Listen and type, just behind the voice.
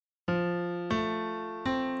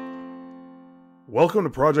Welcome to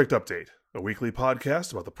Project Update, a weekly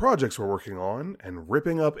podcast about the projects we're working on and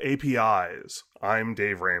ripping up APIs. I'm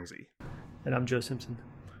Dave Ramsey. And I'm Joe Simpson.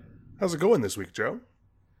 How's it going this week, Joe?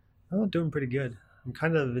 Oh, doing pretty good. I'm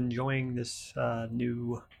kind of enjoying this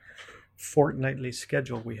new fortnightly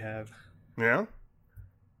schedule we have. Yeah?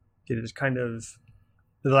 It is kind of,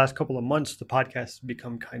 the last couple of months, the podcast has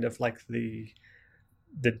become kind of like the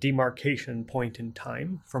demarcation point in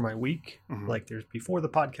time for my week. Mm-hmm. Like there's before the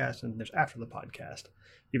podcast and there's after the podcast.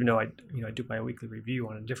 Even though I do my weekly review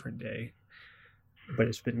on a different day, but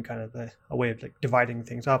it's been kind of a way of like dividing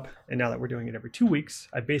things up. And now that we're doing it every 2 weeks,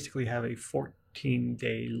 I basically have a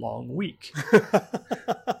 14-day long week.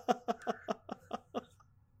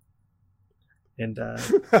 And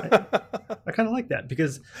I kind of like that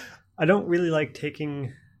because I don't really like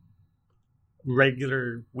taking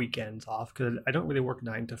regular weekends off because I don't really work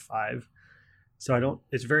 9 to 5. So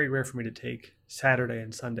it's very rare for me to take Saturday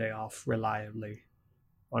and Sunday off reliably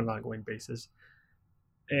on an ongoing basis.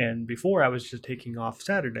 And before I was just taking off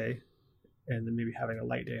Saturday and then maybe having a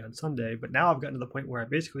light day on Sunday. But now I've gotten to the point where I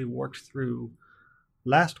basically worked through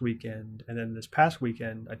last weekend. And then this past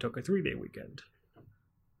weekend, I took a 3-day weekend.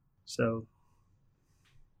 So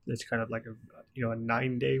it's kind of like a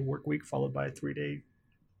 9-day work week followed by a 3-day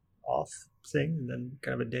off thing, and then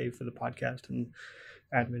kind of a day for the podcast and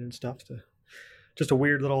admin and stuff. Just a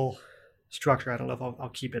weird little structure. I don't know if I'll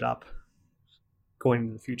keep it up going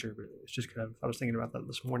in the future, but it's just kind of, I was thinking about that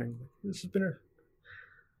this morning. This has been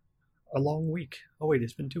a long week. Oh wait,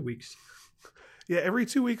 it's been 2 weeks. Yeah, every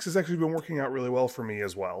 2 weeks has actually been working out really well for me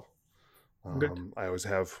as well. Good. I always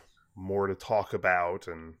have more to talk about,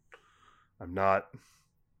 and I'm not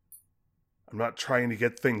trying to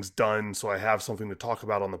get things done so I have something to talk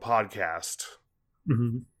about on the podcast.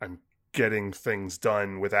 Mm-hmm. I'm getting things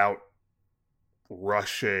done without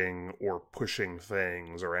rushing or pushing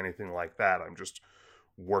things or anything like that. I'm just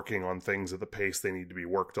working on things at the pace they need to be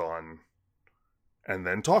worked on and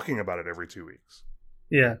then talking about it every 2 weeks.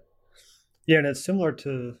 Yeah. Yeah, and it's similar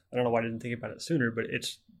to, I don't know why I didn't think about it sooner, but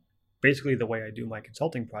it's basically the way I do my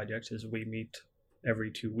consulting projects is we meet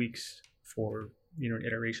every 2 weeks for an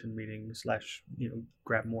iteration meeting /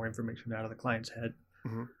 grab more information out of the client's head.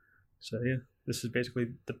 Mm-hmm. So yeah, this is basically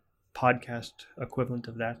the podcast equivalent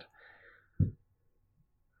of that.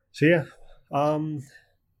 So yeah,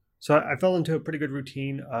 so I fell into a pretty good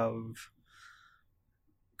routine of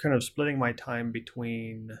kind of splitting my time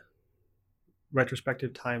between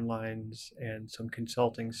retrospective timelines and some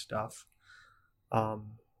consulting stuff.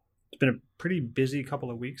 It's been a pretty busy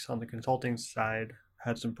couple of weeks on the consulting side.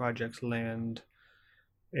 Had some projects land.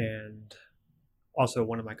 And also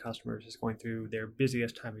one of my customers is going through their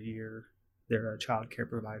busiest time of year. They're a child care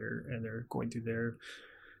provider and they're going through their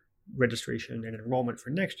registration and enrollment for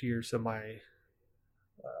next year. So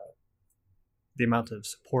the amount of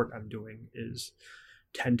support I'm doing is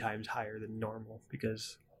 10 times higher than normal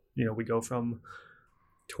because, we go from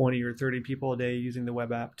 20 or 30 people a day using the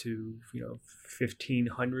web app to,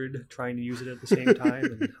 1,500 trying to use it at the same time.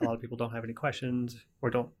 And a lot of people don't have any questions or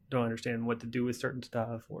don't understand what to do with certain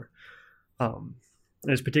stuff. Or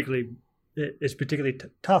it's particularly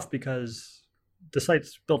tough because the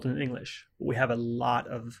site's built in English. We have a lot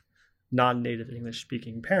of non-native English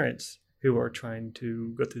speaking parents who are trying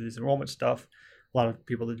to go through this enrollment stuff. A lot of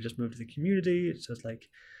people that just moved to the community. It's just like,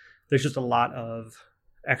 there's just a lot of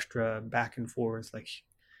extra back and forth. Like,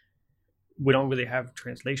 we don't really have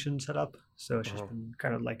translation set up, so it's just been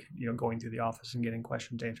kind of like going through the office and getting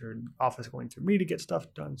questions answered, and office going through me to get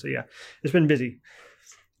stuff done. So yeah, it's been busy,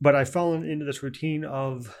 but I've fallen into this routine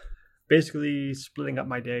of basically splitting up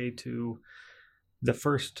my day to the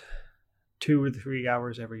first 2 or 3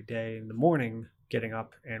 hours every day in the morning, getting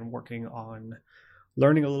up and working on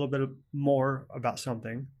learning a little bit more about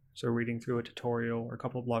something. So reading through a tutorial or a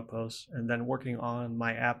couple of blog posts, and then working on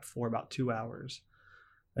my app for about 2 hours.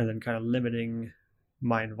 And then kind of limiting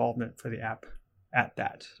my involvement for the app at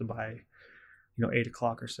that. So by 8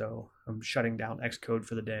 o'clock or so, I'm shutting down Xcode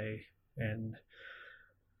for the day and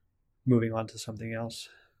moving on to something else.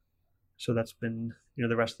 So that's been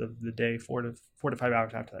the rest of the day, 4 to 5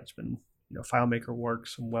 hours after that's been FileMaker work,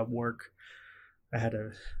 some web work. I had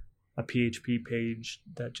a PHP page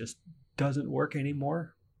that just doesn't work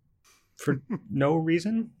anymore for no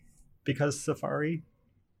reason because Safari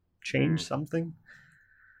changed something.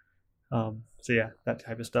 So yeah, that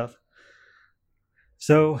type of stuff.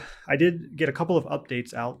 So I did get a couple of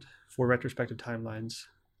updates out for retrospective timelines.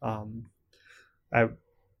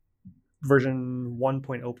 Version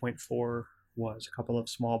 1.0.4 was a couple of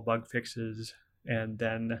small bug fixes, and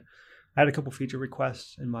then I had a couple feature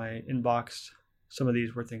requests in my inbox. Some of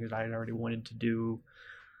these were things that I had already wanted to do.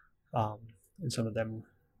 and some of them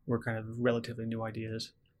were kind of relatively new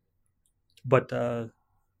ideas. But I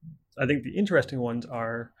think the interesting ones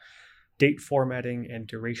are date formatting and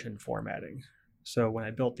duration formatting. So when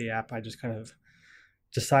I built the app, I just kind of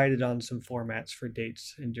decided on some formats for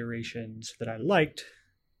dates and durations that I liked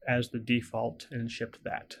as the default and shipped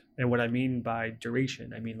that. And what I mean by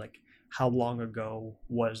duration, I mean like how long ago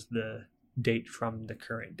was the date from the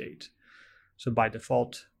current date. So by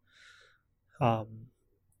default,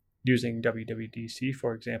 using WWDC,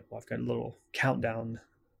 for example, I've got a little countdown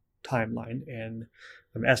timeline, and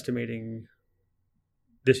I'm estimating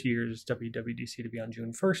this year's WWDC to be on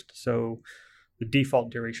June 1st. So the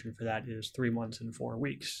default duration for that is 3 months and 4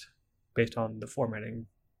 weeks based on the formatting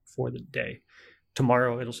for the day.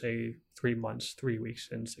 Tomorrow it'll say 3 months, 3 weeks,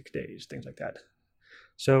 and 6 days, things like that.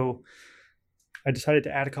 So I decided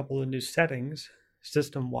to add a couple of new settings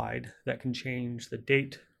system-wide that can change the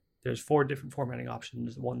date. There's 4 different formatting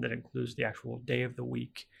options, one that includes the actual day of the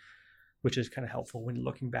week, which is kind of helpful when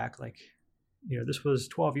looking back, like, this was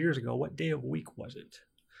 12 years ago. What day of week was it?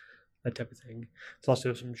 That type of thing. There's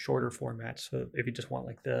also some shorter formats. So if you just want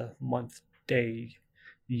like the month, day,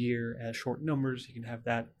 year as short numbers, you can have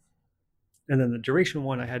that. And then the duration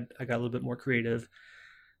one, I got a little bit more creative.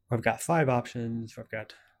 I've got 5 options. I've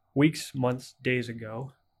got weeks, months, days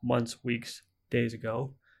ago, months, weeks, days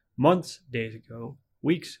ago, months, days ago,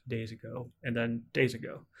 weeks, days ago, and then days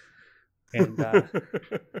ago. And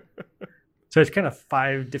so it's kind of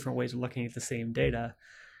 5 different ways of looking at the same data.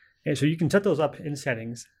 And so you can set those up in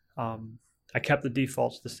settings. I kept the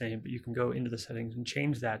defaults the same, but you can go into the settings and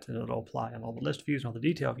change that, and it'll apply on all the list views and all the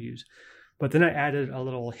detail views. But then I added a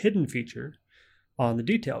little hidden feature on the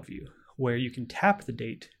detail view where you can tap the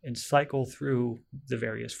date and cycle through the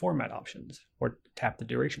various format options, or tap the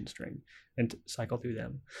duration string and cycle through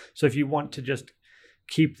them. So if you want to just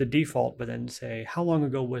keep the default, but then say, how long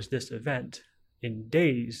ago was this event in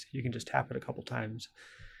days, you can just tap it a couple times.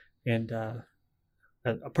 And a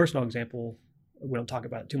personal example, we don't talk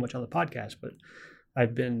about it too much on the podcast, but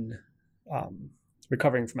I've been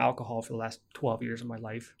recovering from alcohol for the last 12 years of my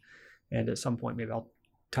life. And at some point, maybe I'll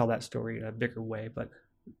tell that story in a bigger way. But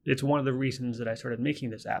it's one of the reasons that I started making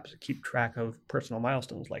this app, to keep track of personal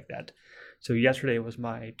milestones like that. So yesterday was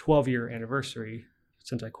my 12-year anniversary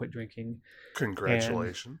since I quit drinking.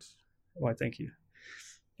 Congratulations. Well, thank you.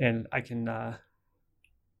 And I can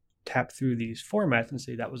tap through these formats and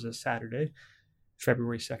say that was a Saturday,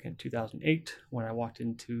 February 2nd, 2008, when I walked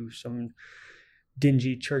into some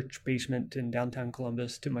dingy church basement in downtown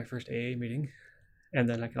Columbus to my first AA meeting. And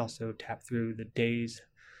then I can also tap through the days.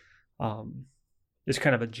 It's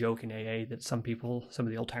kind of a joke in AA that some of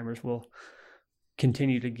the old timers will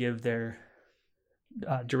continue to give their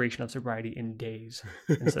duration of sobriety in days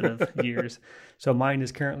instead of years. So mine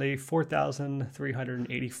is currently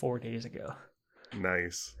 4,384 days ago.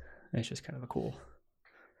 Nice. And it's just kind of a cool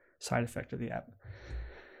side effect of the app.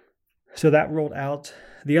 So that rolled out.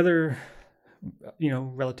 The other,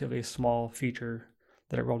 relatively small feature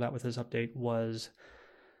that I rolled out with this update was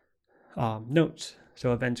notes.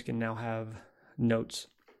 So events can now have notes,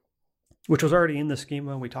 which was already in the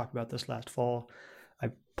schema. We talked about this last fall.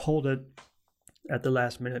 I pulled it at the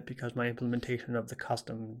last minute because my implementation of the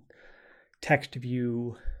custom text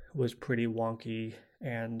view was pretty wonky,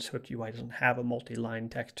 and SwiftUI doesn't have a multi-line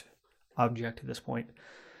text object at this point.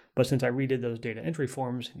 But since I redid those data entry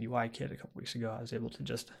forms in UIKit a couple weeks ago, I was able to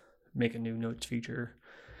just make a new notes feature.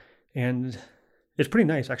 And it's pretty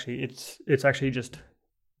nice, actually. It's actually just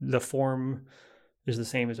the form is the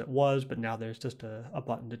same as it was, but now there's just a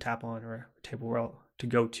button to tap on, or a table row to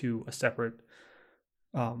go to a separate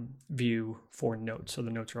view for notes. So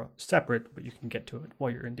the notes are separate, but you can get to it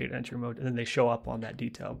while you're in data entry mode, and then they show up on that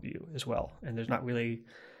detail view as well. And there's not really,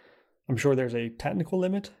 I'm sure there's a technical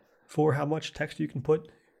limit for how much text you can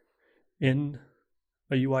put in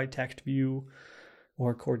a UI text view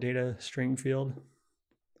or core data string field.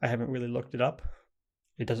 I haven't really looked it up.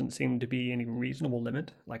 It doesn't seem to be any reasonable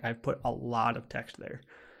limit. Like, I've put a lot of text there,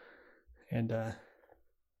 and the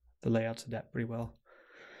layouts adapt pretty well.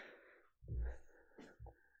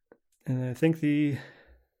 And I think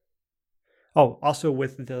also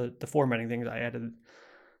with the formatting things, I added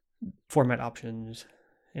format options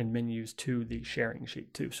and menus to the sharing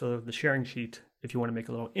sheet too. So the sharing sheet, if you want to make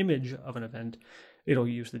a little image of an event, it'll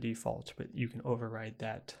use the defaults, but you can override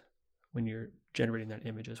that when you're generating that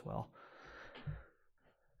image as well.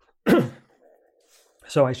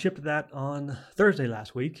 So I shipped that on Thursday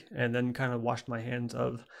last week, and then kind of washed my hands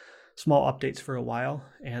of small updates for a while.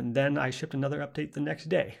 And then I shipped another update the next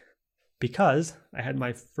day because I had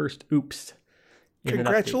my first oops.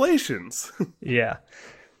 Congratulations. Yeah.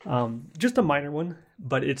 Just a minor one,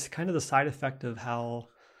 but it's kind of the side effect of how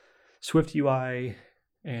Swift UI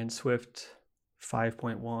and Swift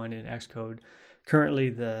 5.1 and Xcode, currently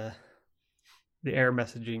the error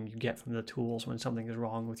messaging you get from the tools when something is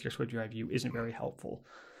wrong with your Swift UI view isn't very helpful.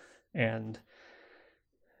 And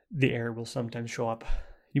the error will sometimes show up.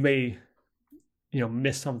 You may,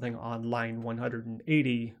 miss something on line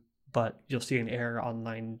 180, but you'll see an error on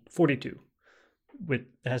line 42. It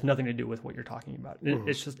has nothing to do with what you're talking about.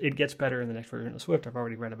 It's just, it gets better in the next version of Swift. I've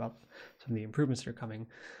already read about some of the improvements that are coming,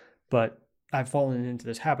 but I've fallen into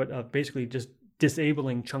this habit of basically just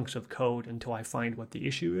disabling chunks of code until I find what the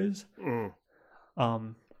issue is.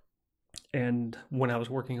 And when I was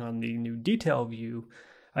working on the new detail view,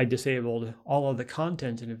 I disabled all of the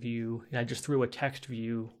content in a view, and I just threw a text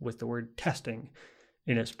view with the word testing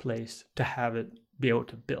in its place to have it be able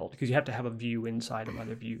to build, because you have to have a view inside of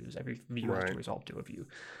other views. Every view has to resolve to a view.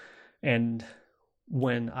 And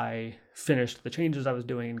when I finished the changes I was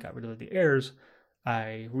doing and got rid of the errors,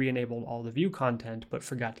 I re-enabled all the view content, but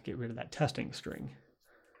forgot to get rid of that testing string.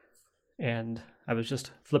 And I was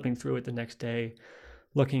just flipping through it the next day,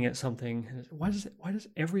 looking at something. And why does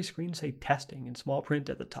every screen say testing in small print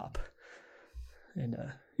at the top? And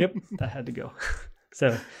yep, that had to go.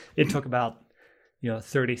 So it took about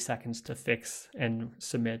 30 seconds to fix and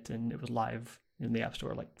submit, and it was live in the App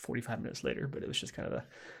Store like 45 minutes later. But it was just kind of a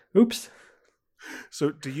oops.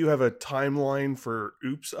 So do you have a timeline for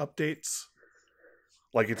oops updates?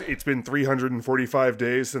 Like it's been 345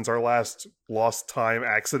 days since our last lost time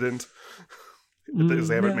accident. Is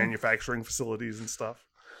they have at manufacturing facilities and stuff?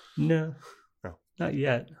 No, not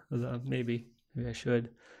yet. Maybe I should.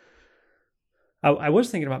 I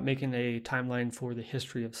was thinking about making a timeline for the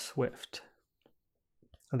history of Swift.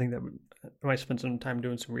 I think that I might spend some time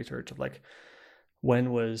doing some research of like,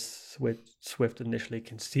 when was Swift initially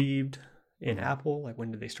conceived in Apple? Like,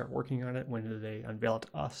 when did they start working on it? When did they unveil it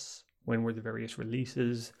to us? When were the various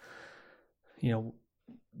releases?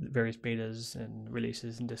 Various betas and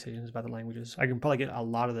releases and decisions about the languages. I can probably get a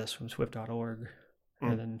lot of this from Swift.org,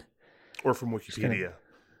 and then or from Wikipedia.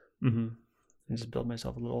 And just build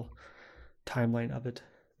myself a little timeline of it.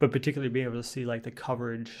 But particularly being able to see like the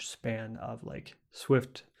coverage span of like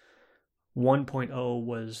Swift 1.0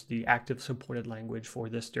 was the active supported language for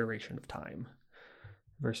this duration of time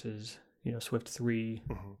versus Swift 3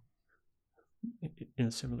 in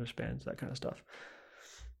similar spans, that kind of stuff.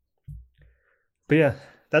 But yeah,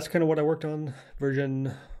 that's kind of what I worked on,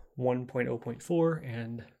 version 1.0.4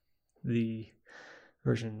 and the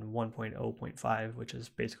version 1.0.5, which is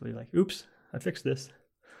basically like, oops, I fixed this.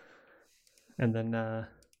 And then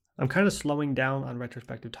I'm kind of slowing down on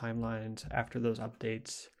retrospective timelines after those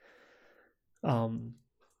updates. And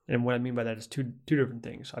what I mean by that is two different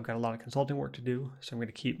things. I've got a lot of consulting work to do, so I'm going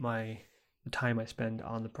to keep the time I spend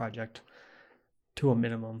on the project to a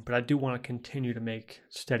minimum, but I do want to continue to make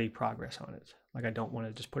steady progress on it. Like, I don't want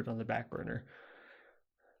to just put it on the back burner.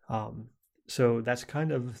 So that's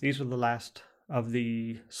these are the last of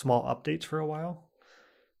the small updates for a while,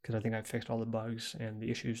 because I think I've fixed all the bugs and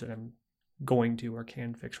the issues that I'm going to or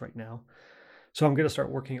can fix right now. So I'm going to start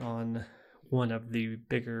working on one of the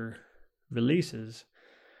bigger releases,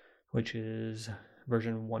 which is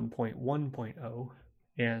version 1.1.0,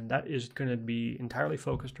 and that is going to be entirely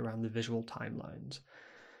focused around the visual timelines.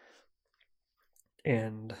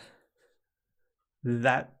 And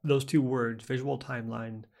those two words, visual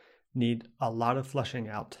timeline, need a lot of fleshing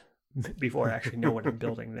out before I actually know what I'm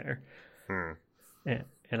building there.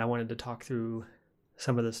 And I wanted to talk through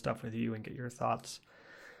some of this stuff with you and get your thoughts.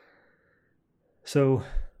 So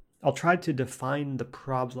I'll try to define the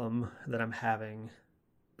problem that I'm having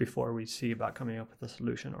before we see about coming up with a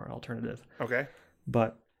solution or an alternative. Okay.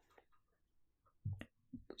 But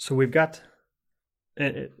so we've got,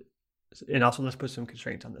 and also let's put some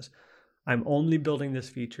constraints on this. I'm only building this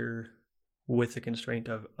feature with the constraint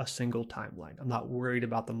of a single timeline. I'm not worried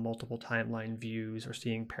about the multiple timeline views or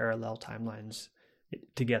seeing parallel timelines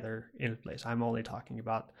together in place. I'm only talking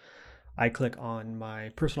about, I click on my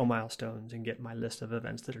personal milestones and get my list of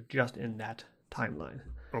events that are just in that timeline.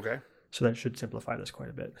 Okay. So that should simplify this quite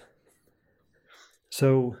a bit.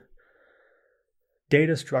 So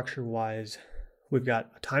data structure wise, we've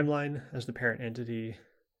got a timeline as the parent entity,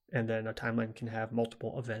 and then a timeline can have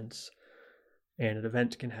multiple events, and an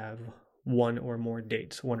event can have one or more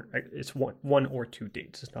dates. It's one or two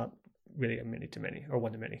dates. It's not really a many to many or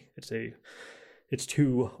one to many. It's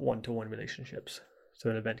two one-to-one relationships. So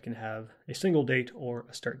an event can have a single date or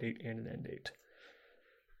a start date and an end date.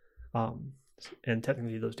 And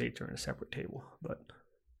technically those dates are in a separate table, but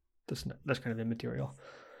that's kind of immaterial.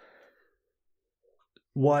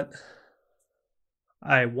 What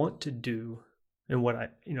I want to do, and what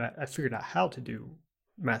I figured out how to do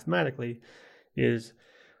mathematically, is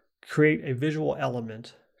create a visual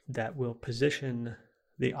element that will position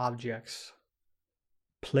the objects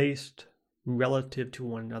placed relative to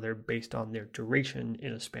one another based on their duration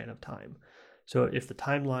in a span of time. So if the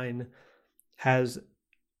timeline has,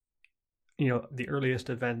 the earliest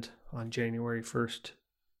event on January 1st,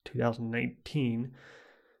 2019,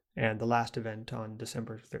 and the last event on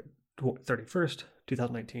December 31st,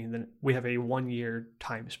 2019, then we have a 1-year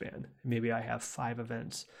time span. Maybe I have 5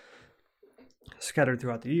 events scattered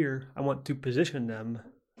throughout the year. I want to position them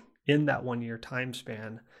in that 1-year time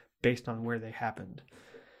span based on where they happened.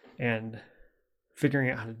 And figuring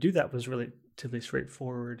out how to do that was relatively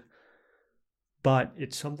straightforward, but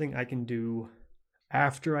it's something I can do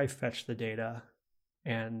after I fetch the data,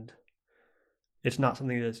 and it's not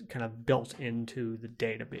something that's kind of built into the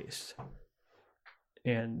database.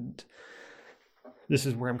 And this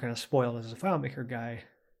is where I'm kind of spoiled as a FileMaker guy.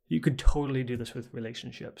 You could totally do this with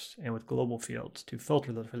relationships and with global fields to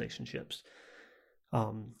filter those relationships,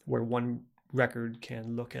 where one record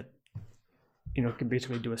can look at, can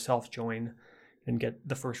basically do a self-join and get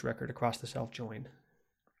the first record across the self-join.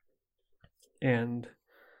 And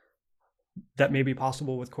that may be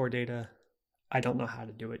possible with core data. I don't know how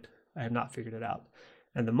to do it. I have not figured it out.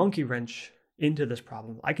 And the monkey wrench into this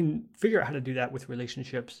problem, I can figure out how to do that with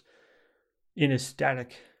relationships in a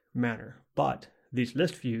static manner, but these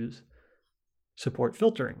list views support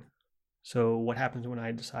filtering. So what happens when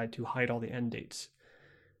I decide to hide all the end dates?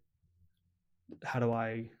 How do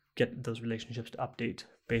I get those relationships to update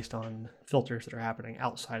based on filters that are happening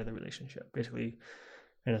outside of the relationship, basically,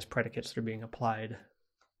 and as predicates that are being applied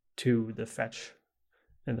to the fetch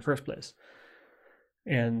in the first place?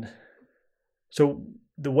 And so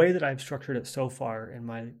the way that I've structured it so far in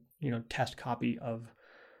my test copy of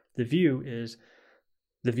the view is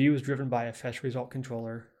the view is driven by a fetch result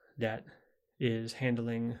controller that is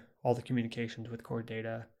handling all the communications with core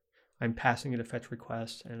data. I'm passing it a fetch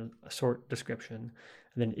request and a sort description,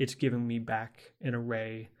 and then it's giving me back an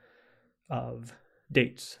array of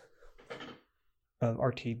dates, of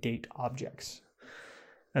RT date objects.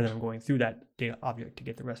 And then I'm going through that data object to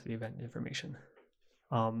get the rest of the event information.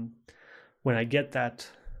 When I get that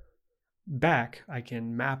back, I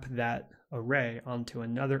can map that array onto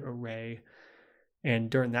another array, and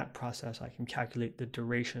during that process, I can calculate the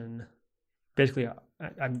duration. Basically,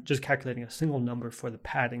 I'm just calculating a single number for the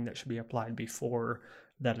padding that should be applied before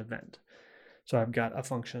that event. So I've got a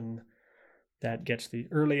function that gets the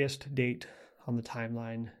earliest date on the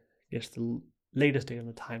timeline, gets the latest date on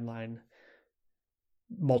the timeline,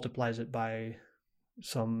 multiplies it by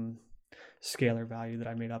some scalar value that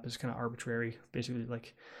I made up. Is kind of arbitrary. Basically,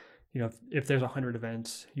 like, if there's 100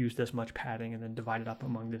 events, use this much padding and then divide it up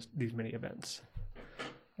among these many events.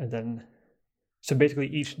 And then, so basically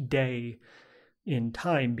each day in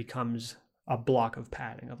time becomes a block of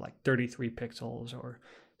padding of like 33 pixels or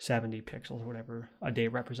 70 pixels, whatever a day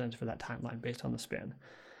represents for that timeline based on the span.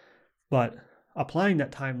 But applying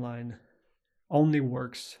that timeline only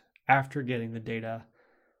works after getting the data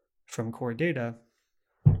from core data.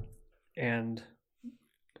 And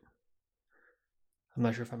I'm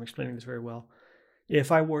not sure if I'm explaining this very well.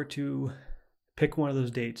 If I were to pick one of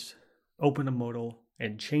those dates, open a modal,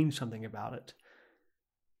 and change something about it,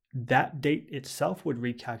 that date itself would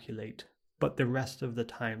recalculate, but the rest of the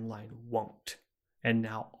timeline won't. And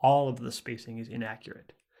now all of the spacing is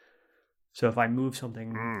inaccurate. So if I move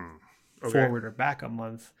something forward or back a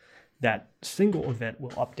month, that single event will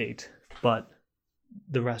update, but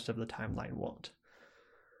the rest of the timeline won't.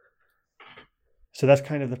 So that's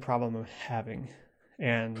kind of the problem I'm having.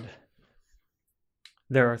 And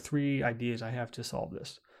there are 3 ideas I have to solve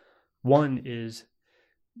this. One is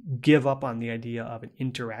give up on the idea of an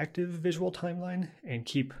interactive visual timeline and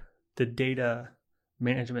keep the data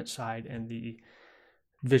management side and the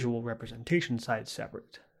visual representation side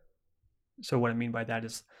separate. So what I mean by that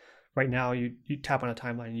is, right now you tap on a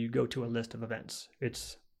timeline and you go to a list of events.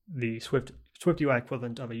 It's the Swift UI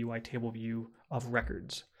equivalent of a UI table view of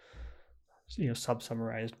records,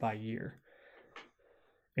 sub-summarized by year.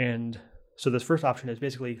 And so this first option is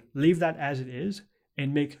basically leave that as it is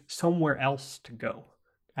and make somewhere else to go.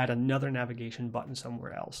 Add another navigation button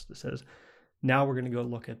somewhere else that says, now we're going to go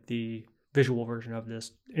look at the visual version of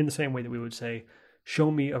this in the same way that we would say, show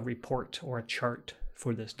me a report or a chart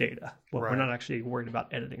for this data. Well, We're not actually worried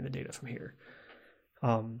about editing the data from here.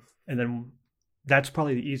 And then that's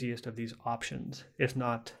probably the easiest of these options. It's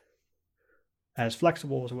not as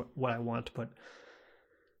flexible as what I want, but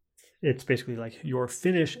it's basically like you're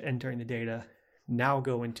finished entering the data. Now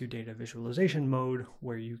go into data visualization mode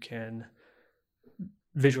where you can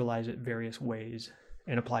visualize it various ways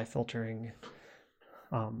and apply filtering,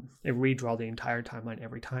 and redraw the entire timeline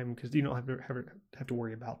every time, because you don't have to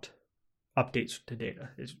worry about updates to data.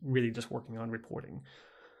 It's really just working on reporting.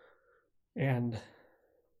 And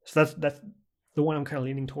so that's the one I'm kind of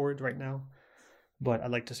leaning towards right now, but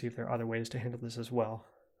I'd like to see if there are other ways to handle this as well.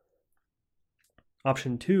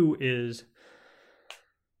 Option 2 is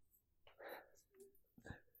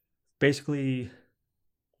basically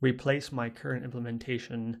replace my current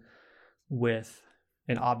implementation with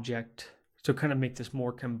an object. So kind of make this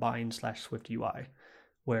more combined / Swift UI,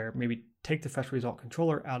 where maybe take the fetch result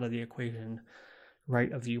controller out of the equation,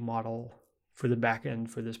 write a view model for the backend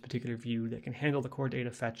for this particular view that can handle the core data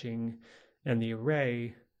fetching and the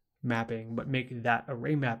array mapping, but make that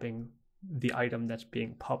array mapping the item that's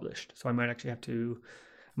being published. So I might be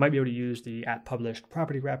able to use the @published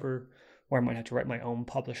property wrapper, or I might have to write my own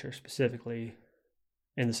publisher specifically,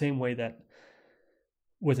 in the same way that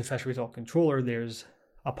with a fetch result controller, there's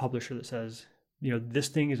a publisher that says, this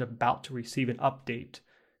thing is about to receive an update,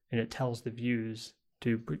 and it tells the views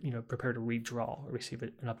to, prepare to redraw or receive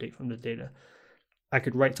an update from the data. I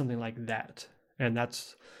could write something like that, and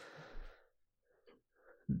that's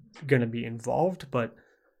going to be involved, but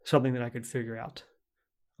something that I could figure out.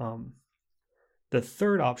 The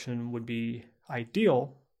third option would be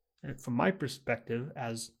ideal, from my perspective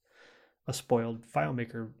as a spoiled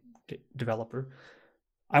FileMaker developer.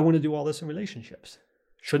 I want to do all this in relationships.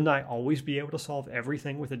 Shouldn't I always be able to solve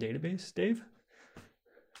everything with a database, Dave?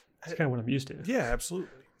 That's kind of what I'm used to. Yeah, absolutely.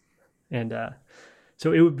 And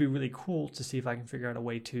so it would be really cool to see if I can figure out a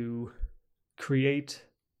way to create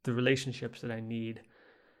the relationships that I need,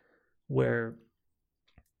 where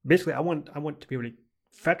basically I want to be able to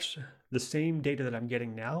fetch the same data that I'm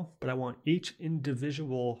getting now, but I want each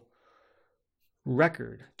individual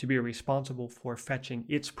record to be responsible for fetching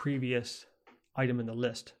its previous item in the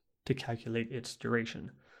list to calculate its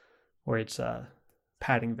duration or its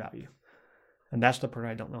padding value. And that's the part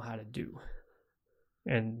I don't know how to do.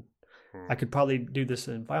 And I could probably do this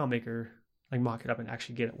in FileMaker, like mock it up and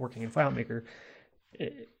actually get it working in FileMaker.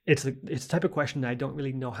 It's the type of question I don't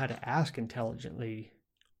really know how to ask intelligently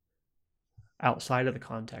outside of the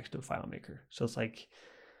context of FileMaker. So it's like,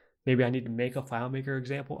 maybe I need to make a FileMaker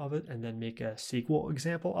example of it and then make a SQL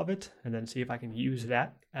example of it and then see if I can use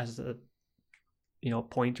that as a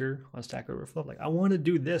pointer on Stack Overflow. Like, I want to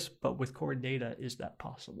do this, but with core data, is that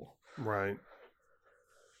possible? Right.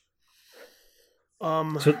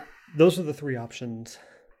 So those are the three options.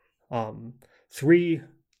 3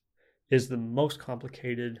 is the most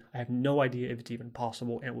complicated. I have no idea if it's even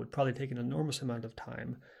possible, and it would probably take an enormous amount of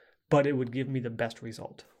time, but it would give me the best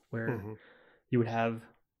result, where you would have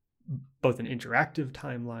both an interactive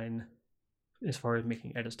timeline as far as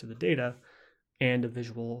making edits to the data and a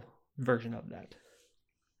visual version of that.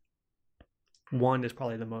 1 is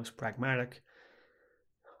probably the most pragmatic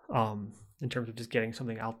in terms of just getting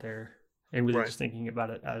something out there and really just thinking about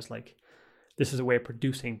it as like, this is a way of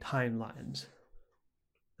producing timelines.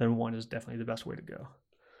 Then 1 is definitely the best way to go.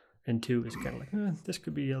 And 2 is kind of like, this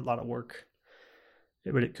could be a lot of work.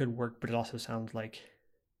 But it could work, but it also sounds like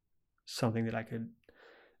something that I could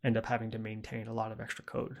end up having to maintain a lot of extra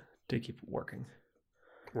code to keep it working.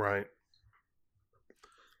 Right.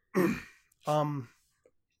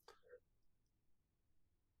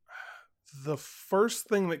 The first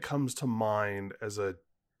thing that comes to mind as a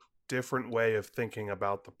different way of thinking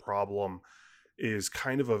about the problem is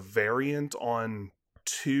kind of a variant on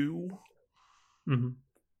 2.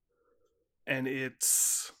 And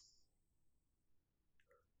it's,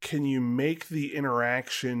 can you make the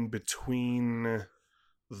interaction between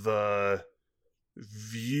the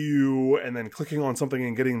view and then clicking on something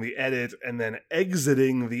and getting the edit and then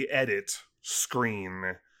exiting the edit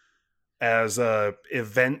screen as a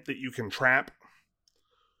event that you can trap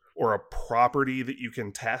or a property that you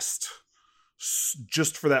can test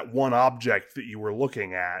just for that one object that you were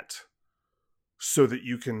looking at, so that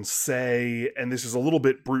you can say, and this is a little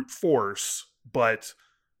bit brute force, but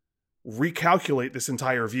recalculate this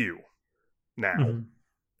entire view now.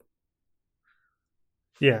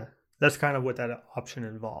 Yeah, that's kind of what that option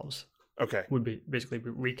involves. Okay. Would be basically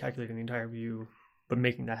recalculating the entire view, but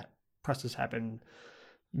making that process happen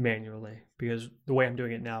manually, because the way I'm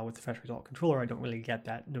doing it now with the fetch result controller, I don't really get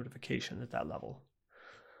that notification at that level.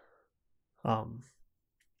 So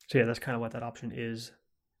yeah, that's kind of what that option is.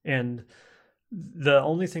 And the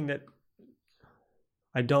only thing that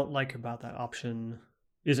I don't like about that option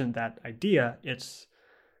isn't that idea, it's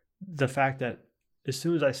the fact that as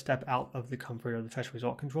soon as I step out of the comfort of the fetch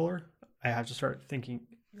result controller, I have to start thinking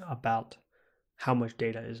about how much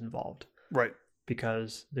data is involved. Right.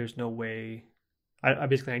 Because there's no way I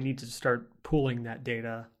basically I need to start pooling that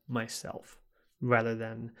data myself rather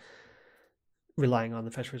than relying on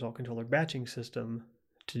the fetch result controller batching system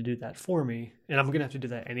to do that for me. And I'm going to have to do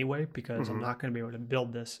that anyway because I'm not going to be able to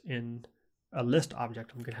build this in a list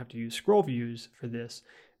object. I'm going to have to use scroll views for this.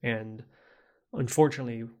 And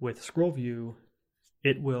unfortunately, with scroll view,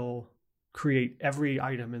 it will create every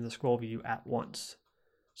item in the scroll view at once.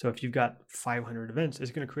 So if you've got 500 events,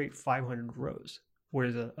 it's going to create 500 rows.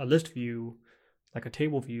 Whereas a list view, like a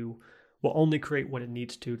table view, will only create what it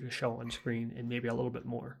needs to show on screen and maybe a little bit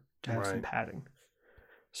more to have some padding.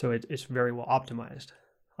 So it's very well optimized.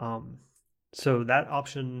 So that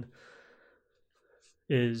option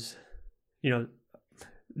is,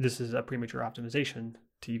 this is a premature optimization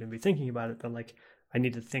to even be thinking about it, but like I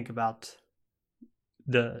need to think about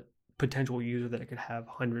the potential user that it could have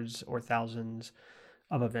hundreds or thousands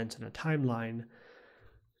of events in a timeline.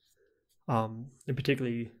 And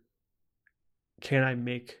particularly, can I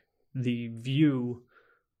make the view,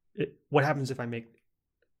 what happens if I make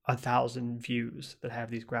 1,000 views that have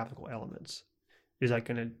these graphical elements? Is that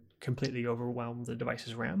going to completely overwhelm the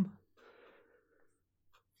device's RAM?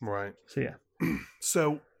 Right. So yeah.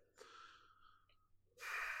 So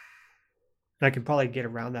I can probably get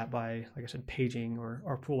around that by, like I said, paging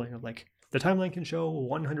or pooling of like the timeline can show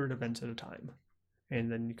 100 events at a time,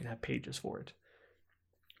 and then you can have pages for it.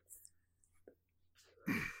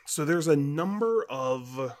 So there's a number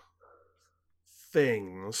of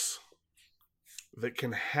things that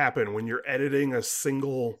can happen when you're editing a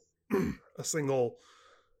single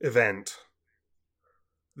event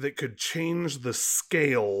that could change the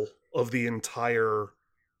scale of the entire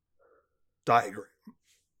diagram.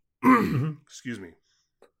 Excuse me.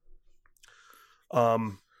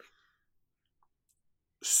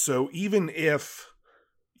 So even if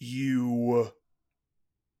you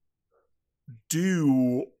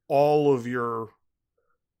do all of your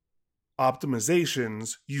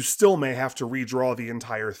optimizations, you still may have to redraw the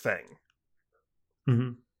entire thing.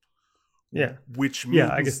 Yeah. Which means...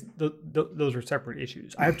 I guess those are separate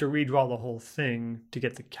issues. I have to redraw the whole thing to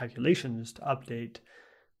get the calculations to update,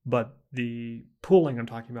 but the pooling I'm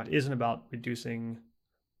talking about isn't about reducing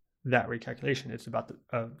that recalculation. It's about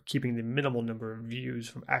keeping the minimal number of views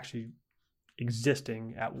from actually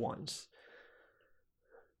existing at once.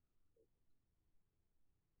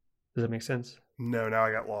 Does that make sense? No, now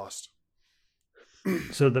I got lost.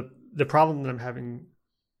 So the problem that I'm having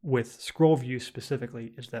with scroll view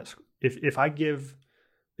specifically is that if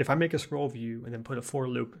I make a scroll view and then put a for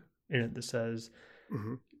loop in it that says,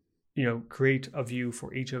 create a view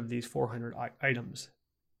for each of these 400 items,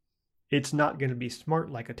 it's not going to be smart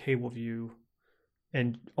like a table view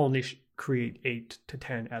and only create 8 to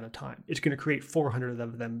 10 at a time. It's going to create 400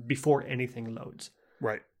 of them before anything loads.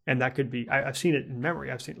 Right. And that could be, I've seen it in memory.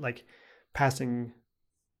 I've seen like passing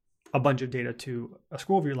a bunch of data to a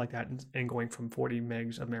scroll view like that and going from 40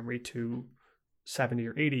 megs of memory to 70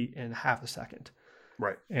 or 80 in half a second.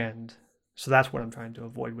 Right. And so that's what I'm trying to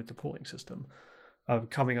avoid with the pooling system, of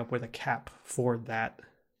coming up with a cap for that,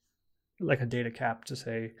 like a data cap to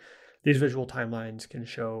say these visual timelines can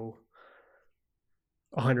show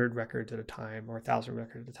 100 records at a time or 1,000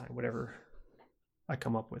 records at a time, whatever I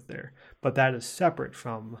come up with there. But that is separate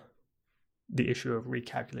from the issue of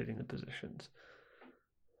recalculating the positions.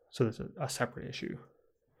 So that's a separate issue.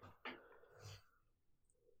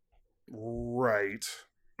 Right.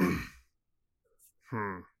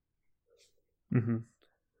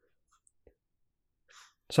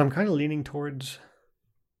 So I'm kind of leaning towards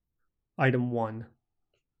item 1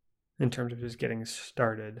 in terms of just getting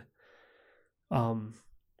started. And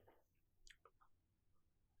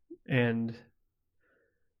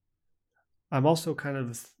I'm also kind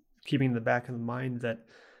of keeping in the back of the mind that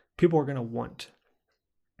people are going to want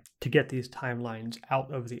to get these timelines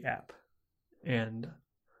out of the app. And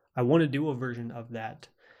I want to do a version of that,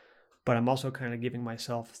 but I'm also kind of giving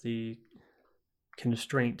myself the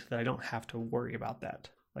constraint that I don't have to worry about that.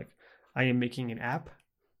 Like, I am making an app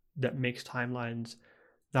that makes timelines,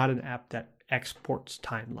 not an app that exports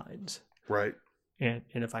timelines. Right. And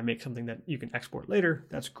if I make something that you can export later,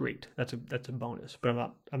 that's great. That's a bonus.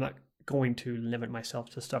 But I'm not going to limit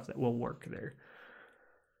myself to stuff that will work there.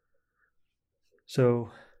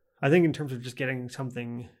 So I think in terms of just getting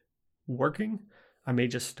something working, I may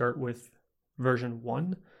just start with version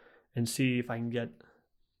 1 and see if I can get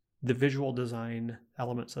the visual design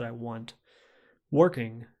elements that I want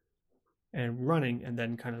working and running, and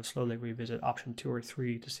then kind of slowly revisit option 2 or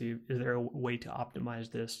 3 to see, is there a way to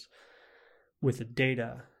optimize this with the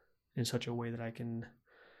data in such a way that I can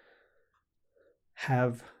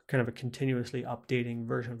have kind of a continuously updating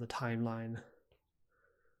version of the timeline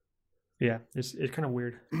Yeah, it's kind of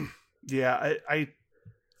weird. Yeah, I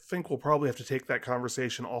think we'll probably have to take that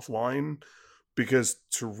conversation offline, because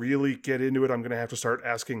to really get into it, I'm going to have to start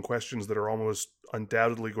asking questions that are almost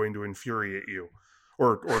undoubtedly going to infuriate you,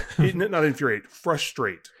 or not infuriate,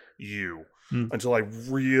 frustrate you, Mm. until I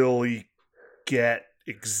really get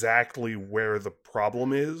exactly where the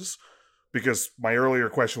problem is. Because my earlier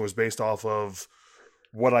question was based off of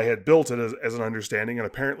what I had built it as an understanding, and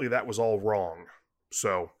apparently that was all wrong.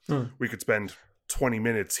 So Mm. we could spend 20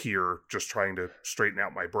 minutes here just trying to straighten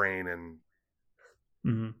out my brain, and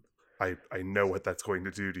Mm-hmm. I know what that's going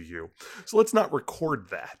to do to you. So let's not record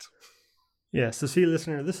that. Yeah, so see,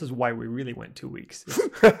 listener, this is why we really went 2 weeks.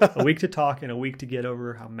 It's a week to talk and a week to get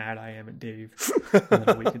over how mad I am at Dave, and then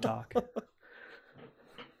a week to talk.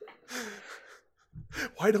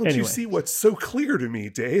 Why don't you see what's so clear to me,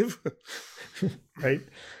 Dave? Right?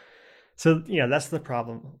 So, yeah, that's the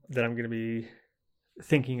problem that I'm going to be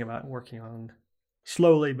thinking about working on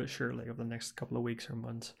slowly but surely over the next couple of weeks or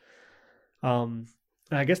months.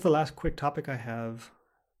 And I guess the last quick topic I have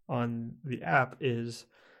on the app is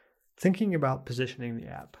thinking about positioning the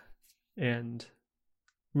app, and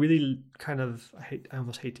really kind of, I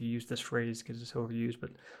almost hate to use this phrase because it's overused, but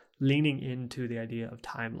leaning into the idea of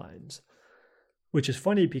timelines, which is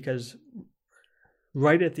funny because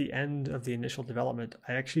right at the end of the initial development,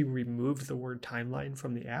 I actually removed the word timeline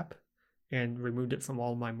from the app and removed it from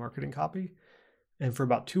all my marketing copy. And for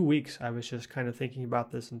about 2 weeks, I was just kind of thinking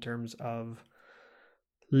about this in terms of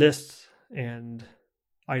lists and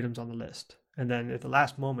items on the list. And then at the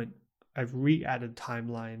last moment, I've re-added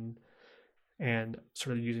timeline and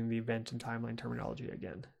sort of using the event and timeline terminology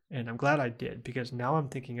again. And I'm glad I did, because now I'm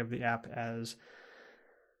thinking of the app as,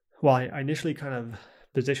 well, I initially kind of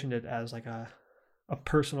positioned it as like a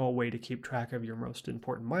personal way to keep track of your most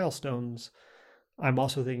important milestones. I'm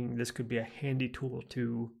also thinking this could be a handy tool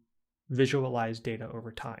to visualize data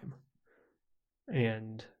over time.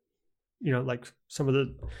 And, like some of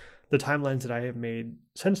the timelines that I have made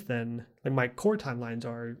since then, like my core timelines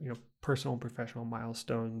are, personal and professional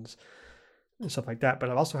milestones and stuff like that. But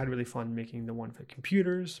I've also had really fun making the one for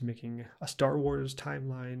computers, making a Star Wars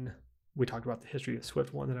timeline. We talked about the history of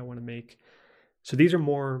Swift one that I want to make. So these are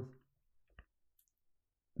more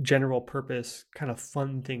general purpose, kind of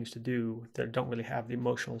fun things to do that don't really have the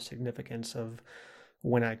emotional significance of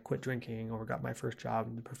when I quit drinking or got my first job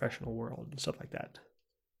in the professional world and stuff like that.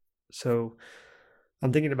 So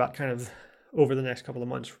I'm thinking about kind of over the next couple of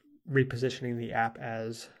months repositioning the app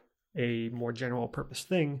as a more general purpose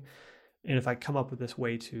thing. And if I come up with this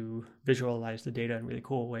way to visualize the data in really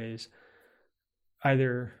cool ways,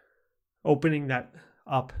 either opening that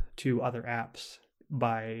up to other apps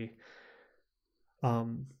by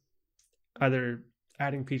either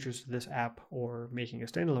adding features to this app or making a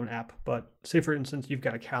standalone app. But say, for instance, you've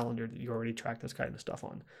got a calendar that you already track this kind of stuff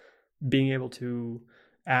on. Being able to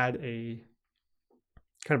add a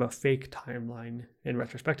kind of a fake timeline and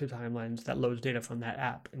retrospective timelines that loads data from that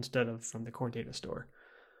app instead of from the core data store.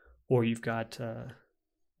 Or you've got a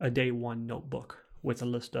day one notebook with a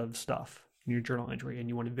list of stuff in your journal entry, and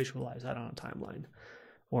you want to visualize that on a timeline,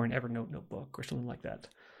 or an Evernote notebook or something like that.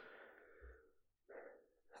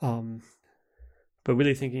 But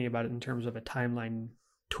really thinking about it in terms of a timeline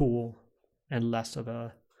tool and less of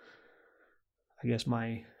a, I guess,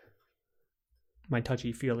 my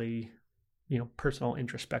touchy-feely, personal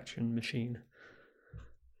introspection machine.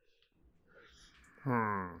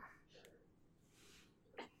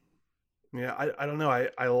 Yeah, I don't know.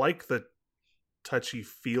 I like the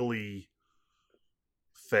touchy-feely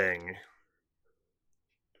thing.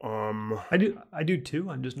 I do too.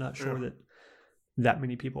 I'm just not sure that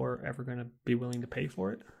many people are ever going to be willing to pay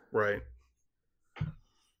for it. Right.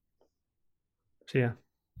 So yeah,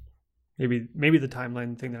 maybe the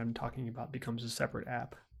timeline thing that I'm talking about becomes a separate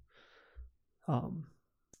app. I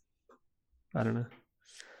don't know.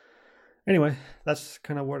 Anyway, that's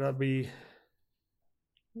kind of what I'll be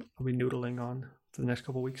noodling on for the next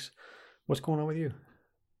couple of weeks. What's going on with you?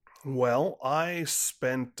 Well, I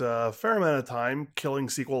spent a fair amount of time killing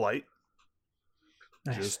SQLite.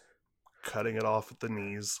 Nice. Just cutting it off at the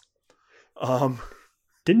knees.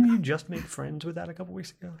 Didn't you just make friends with that a couple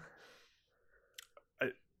weeks ago?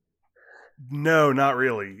 No, not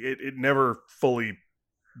really. It never fully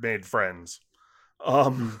made friends.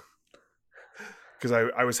 Because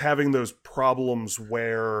I was having those problems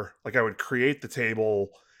where, like, I would create the table,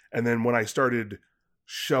 and then when I started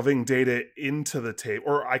shoving data into the table,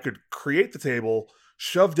 or I could create the table,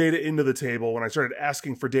 shove data into the table. When I started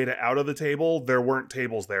asking for data out of the table, there weren't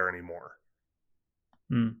tables there anymore.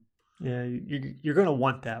 Yeah, you're going to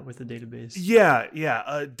want that with the database.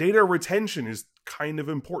 Yeah. Data retention is kind of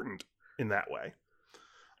important in that way.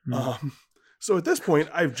 Mm. So at this point,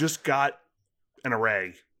 I've just got an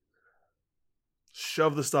array.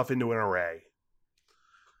 Shove the stuff into an array.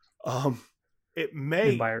 It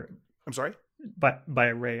may... And I'm sorry? by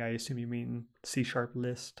array, I assume you mean C#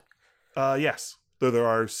 list? Yes. Though there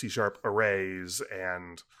are C# arrays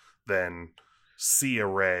and then C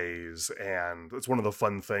arrays, and it's one of the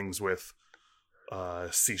fun things with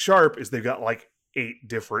C# is they've got like 8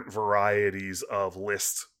 different varieties of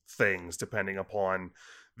list things depending upon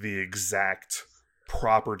the exact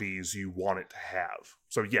properties you want it to have.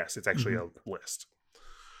 So yes, it's actually a list.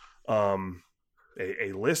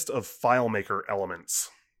 A list of FileMaker elements.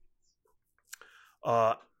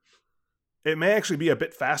 It may actually be a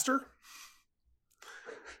bit faster,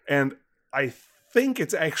 and I think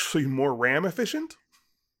it's actually more RAM efficient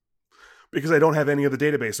because I don't have any of the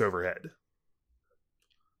database overhead.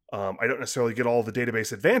 I don't necessarily get all the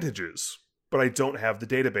database advantages, but I don't have the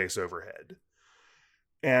database overhead.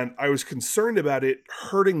 And I was concerned about it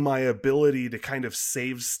hurting my ability to kind of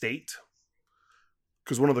save state.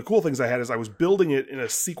 Because one of the cool things I had is I was building it in a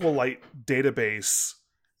SQLite database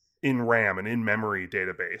in RAM, an in-memory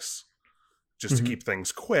database, just to keep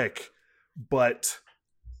things quick. But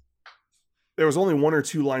there was only 1 or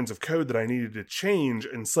 2 lines of code that I needed to change,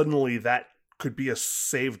 and suddenly that could be a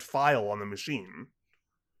saved file on the machine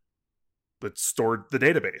that stored the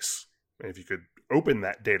database. And if you could open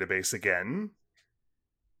that database again,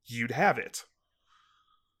 you'd have it.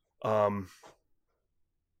 And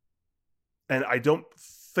I don't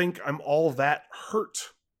think I'm all that hurt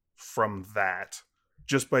from that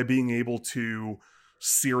just by being able to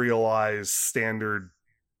serialize standard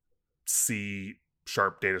C#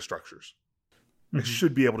 data structures. I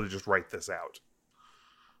should be able to just write this out.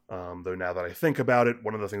 Though now that I think about it,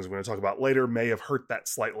 one of the things I'm going to talk about later may have hurt that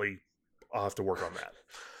slightly. I'll have to work on that.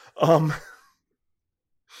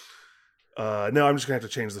 No, I'm just going to have to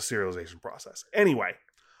change the serialization process. Anyway,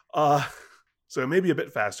 so it may be a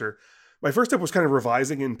bit faster. My first step was kind of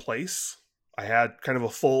revising in place. I had kind of a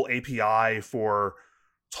full API for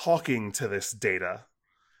talking to this data,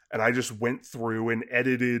 and I just went through and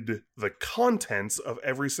edited the contents of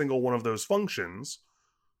every single one of those functions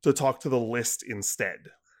to talk to the list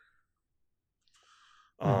instead.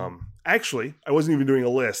 Actually, I wasn't even doing a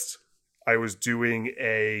list. I was doing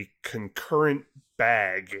a concurrent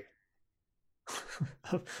bag.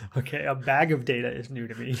 Okay, a bag of data is new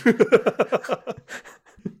to me.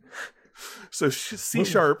 So C#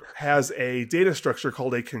 has a data structure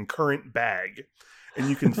called a concurrent bag. And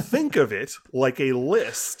you can think of it like a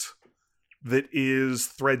list that is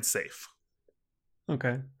thread safe.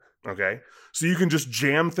 Okay. So you can just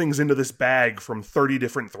jam things into this bag from 30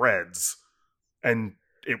 different threads, and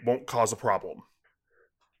it won't cause a problem.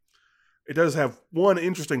 It does have one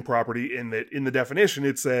interesting property in that in the definition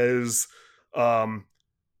it says a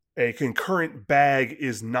concurrent bag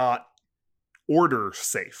is not order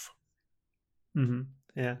safe.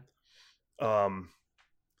 Yeah. And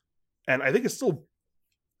I think it's still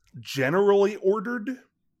generally ordered,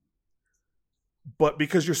 but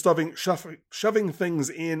because you're shoving things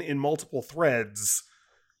in multiple threads,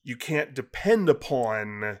 you can't depend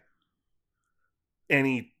upon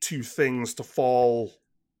any 2 things to fall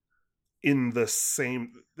in the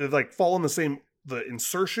same, the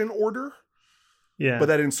insertion order. Yeah. But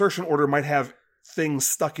that insertion order might have things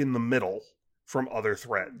stuck in the middle from other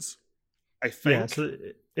threads, I think. Yeah, so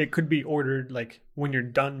it could be ordered, like, when you're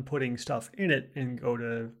done putting stuff in it and go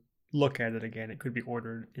to look at it again, it could be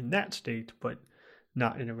ordered in that state, but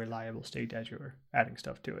not in a reliable state as you're adding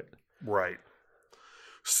stuff to it. Right.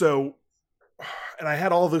 So, and I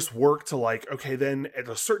had all this work to okay, then at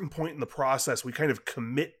a certain point in the process, we kind of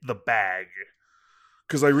commit the bag.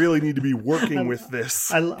 Because I really need to be working with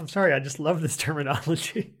this. I'm sorry, I just love this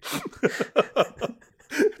terminology.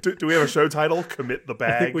 Do we have a show title? Commit the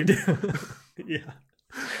bag? I think we do. Yeah.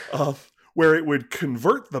 Where it would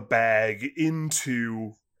convert the bag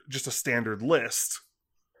into just a standard list.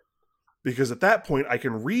 Because at that point, I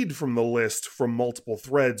can read from the list from multiple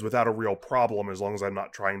threads without a real problem, as long as I'm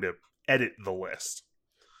not trying to edit the list.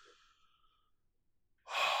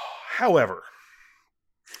 However,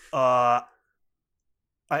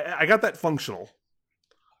 I got that functional,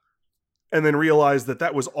 and then realized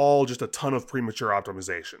that was all just a ton of premature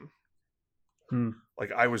optimization.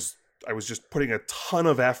 Like I was just putting a ton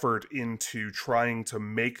of effort into trying to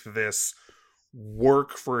make this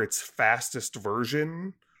work for its fastest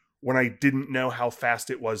version when I didn't know how fast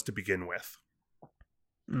it was to begin with.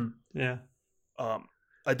 Yeah.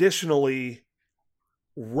 Additionally,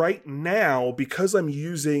 right now, because I'm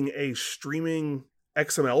using a streaming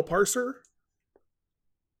XML parser,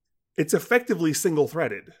 it's effectively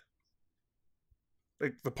single-threaded.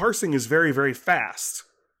 Like, the parsing is very, very fast,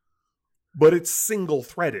 but it's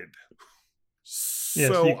single-threaded.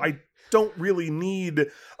 So I don't really need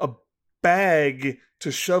a bag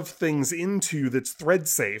to shove things into that's thread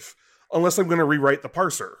safe unless I'm going to rewrite the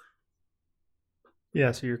parser.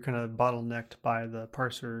 Yeah, so you're kind of bottlenecked by the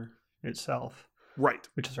parser itself. Right.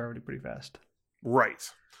 Which is already pretty fast. Right.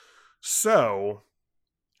 So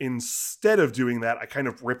instead of doing that, I kind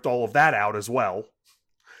of ripped all of that out as well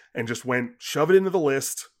and just went, shove it into the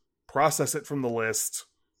list, process it from the list,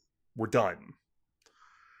 we're done.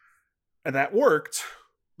 And that worked.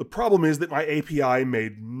 The problem is that my API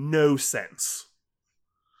made no sense.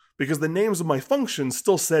 Because the names of my functions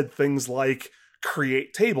still said things like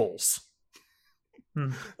create tables,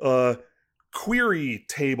 query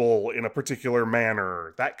table in a particular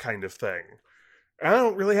manner, that kind of thing. And I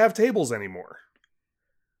don't really have tables anymore.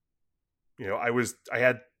 You know, I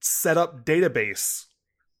had set up database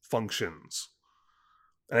functions.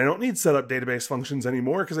 And I don't need set up database functions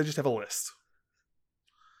anymore because I just have a list.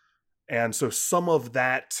 And so some of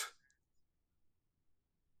that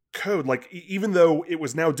code, like, even though it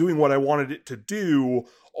was now doing what I wanted it to do,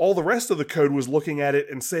 all the rest of the code was looking at it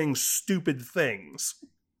and saying stupid things.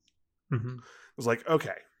 Mm-hmm. It was like,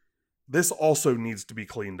 okay, this also needs to be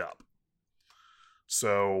cleaned up.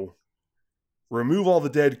 So remove all the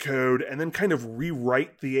dead code and then kind of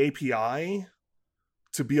rewrite the API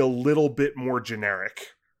to be a little bit more generic.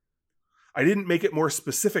 I didn't make it more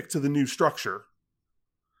specific to the new structure.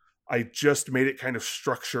 I just made it kind of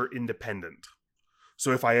structure independent.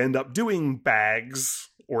 So if I end up doing bags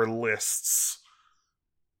or lists,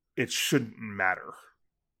 it shouldn't matter.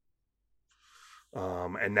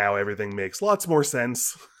 And now everything makes lots more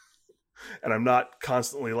sense. And I'm not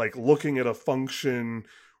constantly like looking at a function,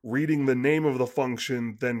 reading the name of the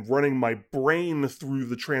function, then running my brain through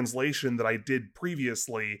the translation that I did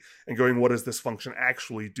previously and going, what does this function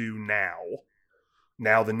actually do now?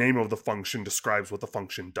 Now the name of the function describes what the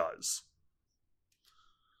function does.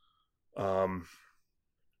 And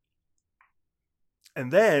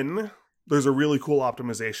then there's a really cool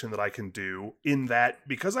optimization that I can do in that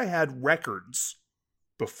because I had records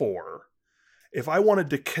before, if I wanted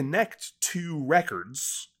to connect two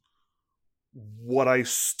records, what I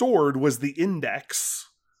stored was the index,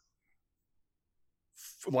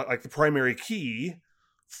 like the primary key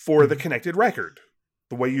for the connected record,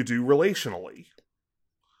 the way you do relationally.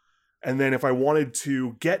 And then if I wanted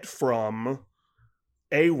to get from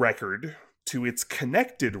a record to its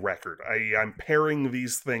connected record, i.e. I'm pairing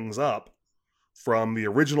these things up from the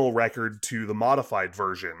original record to the modified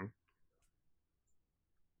version,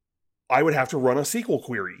 I would have to run a SQL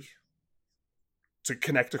query to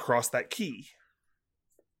connect across that key.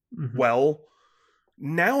 Mm-hmm. Well,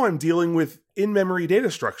 now I'm dealing with in-memory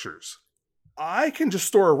data structures. I can just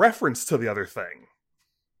store a reference to the other thing,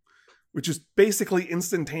 which is basically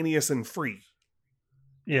instantaneous and free.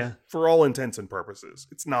 Yeah. For all intents and purposes.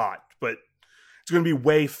 It's not, but it's going to be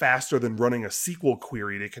way faster than running a SQL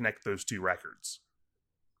query to connect those two records.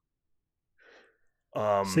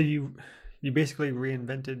 So you basically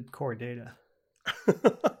reinvented core data.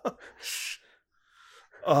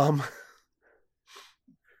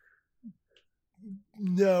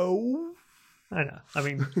 No. I know. I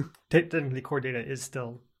mean, technically core data is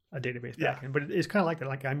still a database backend, but it's kind of like that.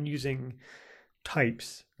 Like I'm using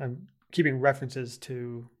types. I'm keeping references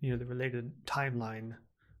to, the related timeline,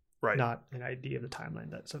 right? Not an ID of the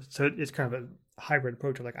timeline. So it's kind of a hybrid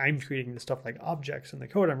approach of like I'm treating the stuff like objects in the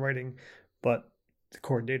code I'm writing, but the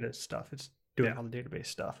core data stuff, it's doing all the database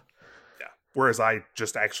stuff. Yeah. Whereas I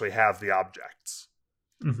just actually have the objects.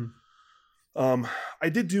 Mm-hmm. I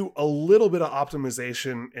did do a little bit of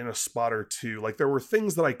optimization in a spot or two. Like there were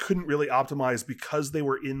things that I couldn't really optimize because they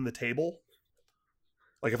were in the table.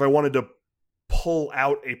 Like if I wanted to pull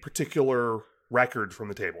out a particular record from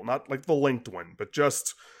the table, not like the linked one, but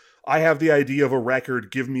just I have the idea of a record,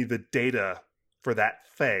 give me the data for that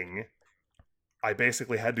thing. I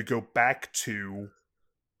basically had to go back to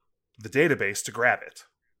the database to grab it.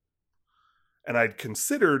 And I'd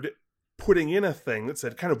considered putting in a thing that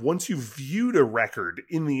said kind of once you viewed a record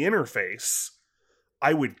in the interface,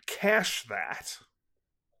 I would cache that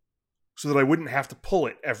so that I wouldn't have to pull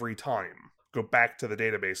it every time. Go back to the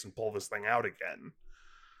database and pull this thing out again.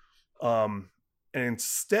 And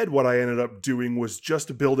instead what I ended up doing was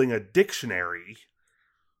just building a dictionary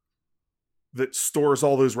that stores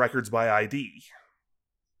all those records by ID.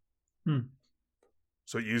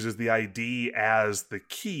 So it uses the ID as the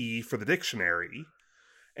key for the dictionary.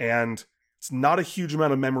 And it's not a huge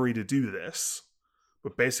amount of memory to do this.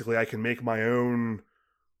 But basically I can make my own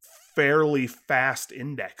fairly fast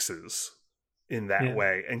indexes in that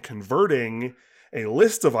way. And converting a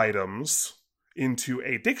list of items into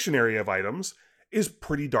a dictionary of items is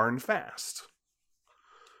pretty darn fast.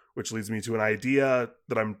 Which leads me to an idea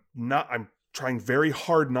that I'm trying very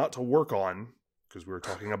hard not to work on, because we were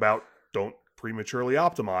talking about don't prematurely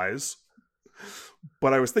optimize.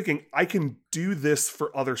 But I was thinking I can do this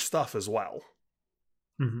for other stuff as well.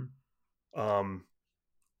 Mm-hmm.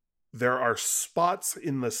 There are spots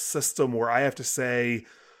in the system where I have to say,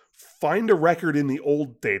 find a record in the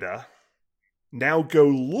old data. Now go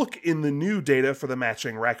look in the new data for the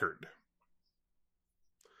matching record.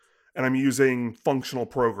 And I'm using functional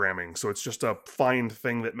programming, so it's just a find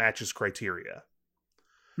thing that matches criteria.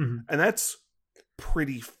 Mm-hmm. And that's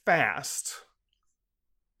pretty fast.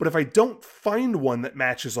 But if I don't find one that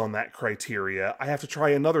matches on that criteria, I have to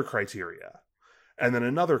try another criteria. And then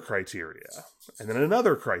another criteria. And then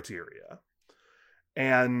another criteria.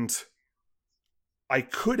 And I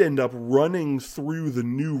could end up running through the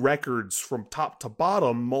new records from top to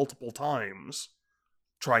bottom multiple times,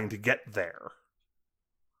 trying to get there.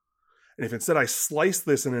 And if instead I slice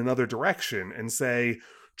this in another direction and say,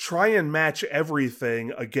 try and match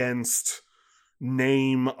everything against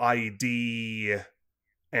name, ID,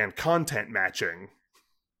 and content matching.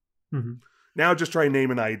 Mm-hmm. Now just try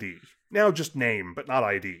name and ID. Now just name, but not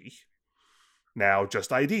ID. Now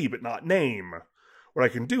just ID, but not name. What I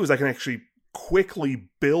can do is I can actually quickly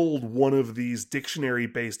build one of these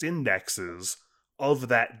dictionary-based indexes of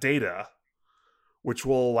that data, which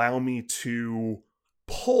will allow me to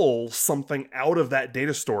pull something out of that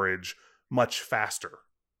data storage much faster.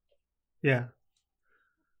 Yeah.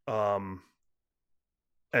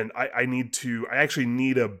 And I actually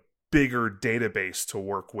need a bigger database to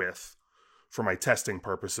work with for my testing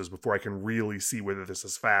purposes before I can really see whether this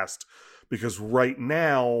is fast. Because right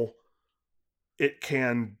now, it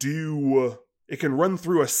can run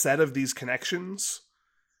through a set of these connections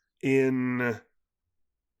in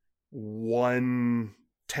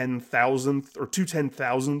 1/10,000th or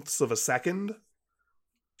 2/10,000ths of a second.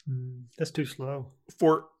 That's too slow.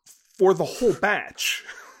 For the whole batch.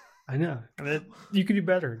 I know. I mean, you can do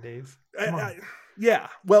better, Dave. Yeah.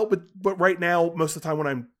 Well, but right now, most of the time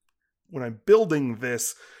when I'm building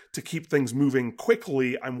this to keep things moving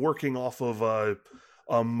quickly, I'm working off of a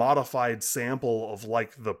modified sample of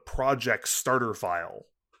like the project starter file.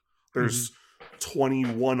 There's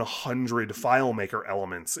 2,100 FileMaker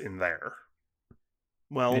elements in there.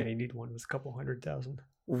 Well, yeah, you need one with a couple 100,000.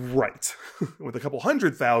 Right. With a couple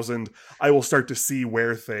 100,000, I will start to see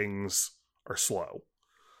where things are slow.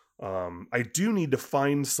 I do need to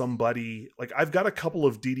find somebody, like I've got a couple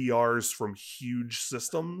of DDRs from huge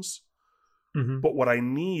systems, but what I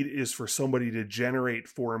need is for somebody to generate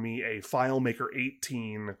for me a FileMaker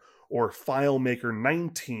 18 or FileMaker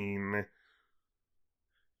 19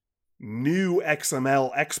 new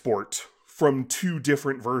XML export from two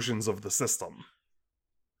different versions of the system.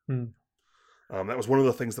 That was one of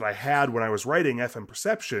the things that I had when I was writing FM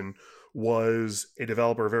Perception, was a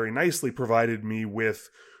developer very nicely provided me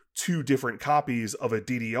with two different copies of a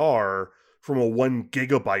DDR from a 1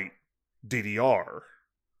 gigabyte DDR.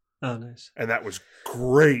 Oh, nice. And that was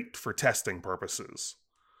great for testing purposes.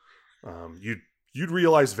 You'd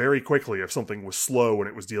realize very quickly if something was slow when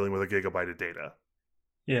it was dealing with a gigabyte of data.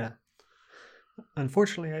 Yeah.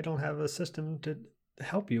 Unfortunately, I don't have a system to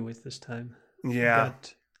help you with this time. Yeah.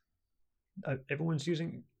 But everyone's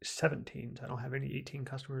using 17s. I don't have any 18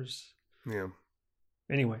 customers. Yeah.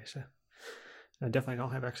 Anyway, so I definitely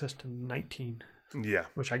don't have access to 19. Yeah.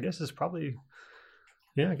 Which I guess is probably,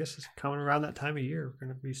 I guess it's coming around that time of year. We're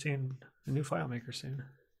going to be seeing a new FileMaker soon.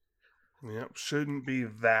 Yep, shouldn't be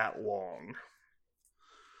that long.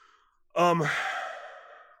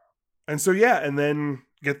 And so and then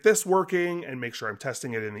get this working and make sure I'm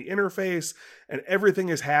testing it in the interface and everything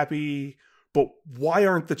is happy, but why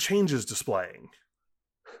aren't the changes displaying?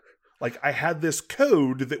 Like I had this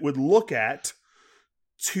code that would look at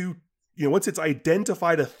once it's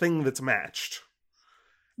identified a thing that's matched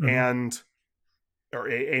or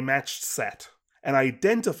a matched set, and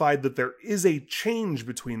identified that there is a change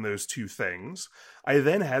between those two things, I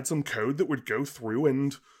then had some code that would go through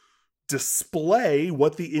and display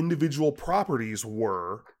what the individual properties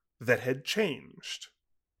were that had changed.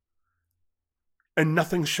 And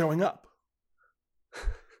nothing's showing up.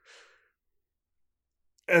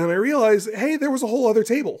 And then I realized, hey, there was a whole other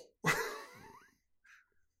table.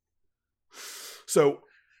 So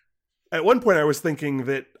at one point I was thinking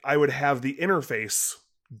that I would have the interface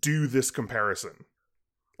do this comparison.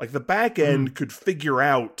 Like the back end could figure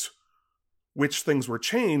out which things were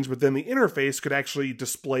changed, but then the interface could actually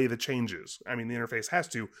display the changes. I mean, the interface has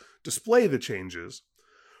to display the changes.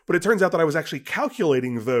 But it turns out that I was actually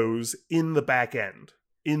calculating those in the back end,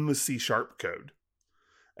 in the C# code,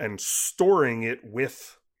 and storing it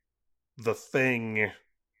with the thing,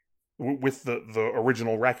 with the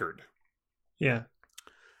original record. Yeah.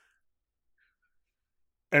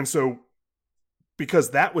 And so,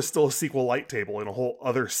 because that was still a SQLite table in a whole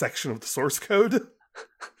other section of the source code,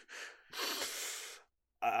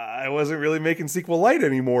 I wasn't really making SQLite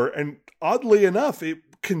anymore. And oddly enough, it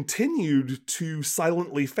continued to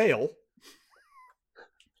silently fail.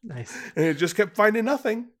 Nice. And it just kept finding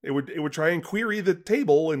nothing. It would try and query the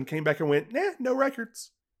table and came back and went, nah, no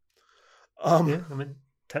records. Yeah, I mean,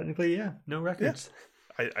 technically, yeah, no records.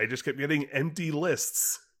 Yeah. I just kept getting empty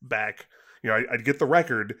lists back. I'd get the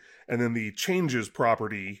record, and then the changes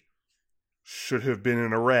property should have been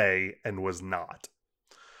an array and was not.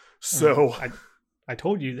 So I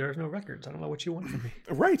told you there's no records. I don't know what you want from me.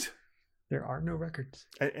 Right. There are no records.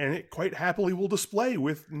 And it quite happily will display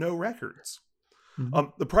with no records. Mm-hmm.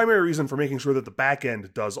 The primary reason for making sure that the back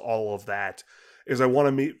end does all of that is I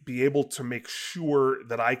want to be able to make sure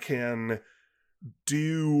that I can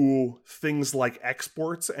do things like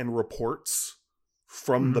exports and reports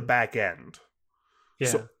from the back end. Yeah.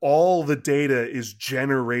 So all the data is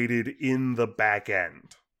generated in the back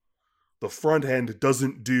end. The front end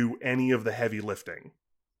doesn't do any of the heavy lifting.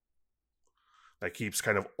 That keeps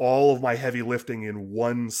kind of all of my heavy lifting in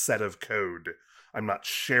one set of code. I'm not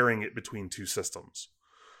sharing it between two systems,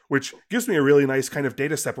 which gives me a really nice kind of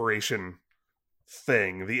data separation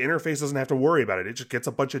thing. The interface doesn't have to worry about it. It just gets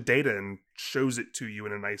a bunch of data and shows it to you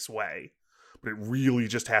in a nice way. But it really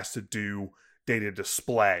just has to do data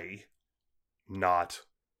display, not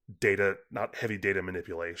heavy data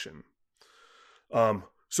manipulation.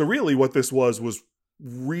 So really what this was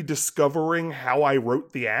rediscovering how I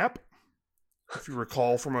wrote the app. If you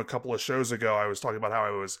recall from a couple of shows ago, I was talking about how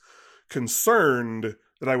I was concerned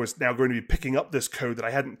that I was now going to be picking up this code that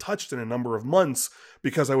I hadn't touched in a number of months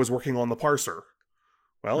because I was working on the parser.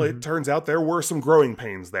 Well, It turns out there were some growing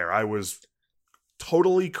pains there. I was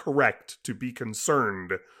totally correct to be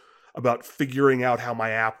concerned about figuring out how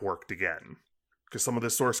my app worked again, because some of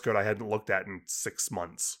this source code I hadn't looked at in 6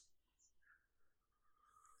 months.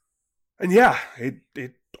 And yeah, it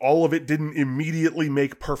all of it didn't immediately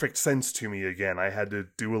make perfect sense to me again. I had to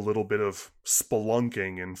do a little bit of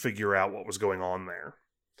spelunking and figure out what was going on there.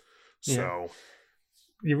 So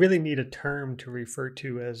you really need a term to refer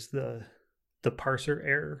to as the parser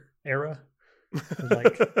era,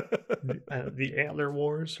 like the Antler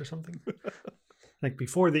Wars or something. Like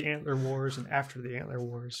before the Antler Wars and after the Antler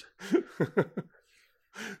Wars.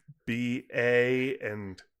 BA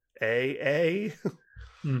and AA.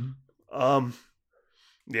 Mm-hmm.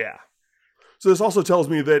 Yeah. So this also tells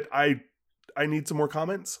me that I need some more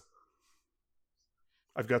comments.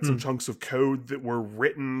 I've got some chunks of code that were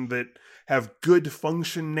written that have good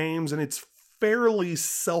function names, and it's fairly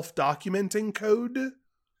self-documenting code.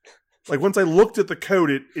 Like once I looked at the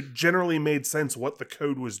code, it generally made sense what the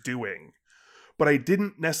code was doing. But I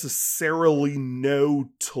didn't necessarily know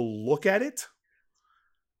to look at it.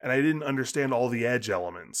 And I didn't understand all the edge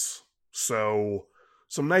elements. So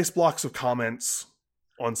some nice blocks of comments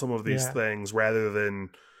on some of these things rather than,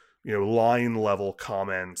 line level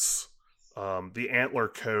comments. The Antler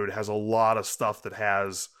code has a lot of stuff that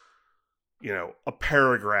has, a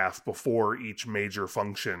paragraph before each major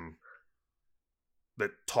function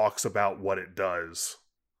that talks about what it does.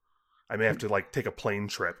 I may have to take a plane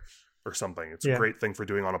trip or something. It's a great thing for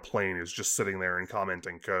doing on a plane is just sitting there and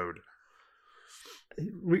commenting code.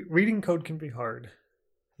 Reading code can be hard.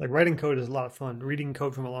 Like writing code is a lot of fun. Reading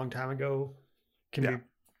code from a long time ago can be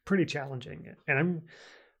pretty challenging. And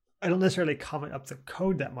I don't necessarily comment up the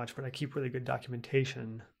code that much, but I keep really good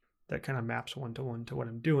documentation that kind of maps one-to-one to what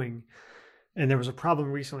I'm doing. And there was a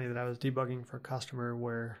problem recently that I was debugging for a customer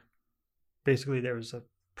where basically there was a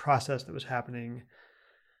process that was happening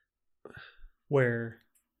where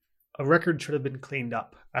a record should have been cleaned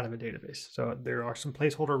up out of a database. So there are some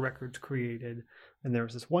placeholder records created, and there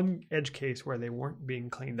was this one edge case where they weren't being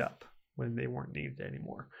cleaned up when they weren't needed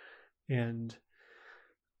anymore. And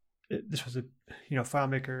this was a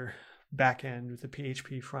FileMaker backend with a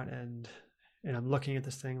PHP front end. And I'm looking at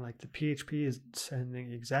this thing like the PHP is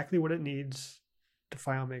sending exactly what it needs to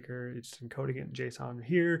FileMaker. It's encoding it in JSON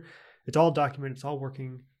here. It's all documented. It's all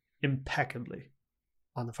working impeccably.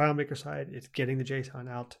 On the FileMaker side, it's getting the JSON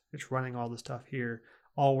out. It's running all the stuff here,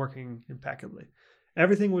 all working impeccably.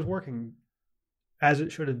 Everything was working as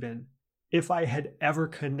it should have been. If I had ever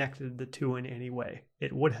connected the two in any way,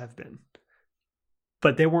 it would have been.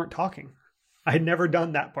 But they weren't talking. I had never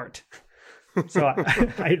done that part. So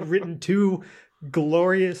I had written two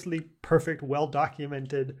gloriously perfect,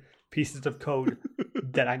 well-documented pieces of code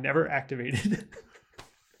that I never activated.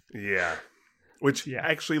 Yeah. Which Yeah.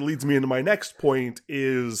 actually leads me into my next point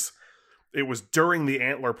is it was during the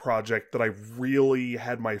Antler project that I really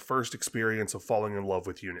had my first experience of falling in love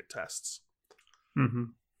with unit tests. Mm-hmm.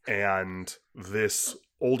 And this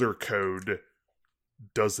older code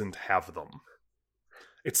doesn't have them.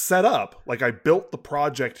 It's set up like I built the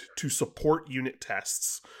project to support unit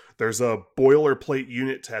tests. There's a boilerplate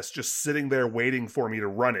unit test just sitting there waiting for me to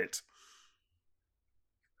run it.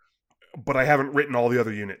 But I haven't written all the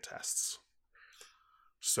other unit tests.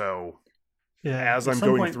 So as I'm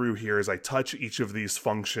going through here, as I touch each of these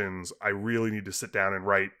functions, I really need to sit down and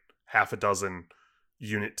write half a dozen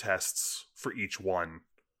unit tests for each one.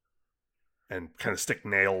 And kind of stick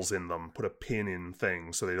nails in them, put a pin in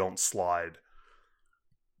things so they don't slide.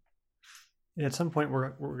 Yeah, at some point, we're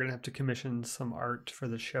going to have to commission some art for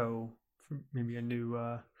the show, maybe a new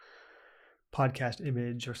podcast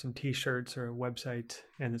image or some T-shirts or a website,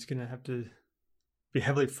 and it's going to have to be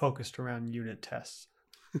heavily focused around unit tests.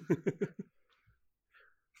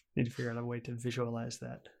 Need to figure out a way to visualize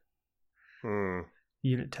that.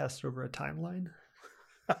 Unit tests over a timeline.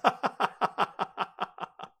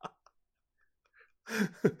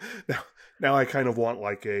 Now I kind of want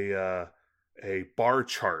like a bar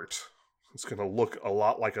chart. It's going to look a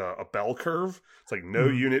lot like a bell curve. It's like no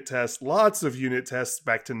unit tests, lots of unit tests,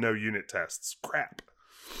 back to no unit tests. Crap.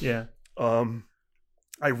 Yeah.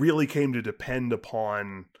 I really came to depend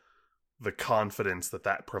upon the confidence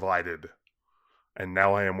that provided. And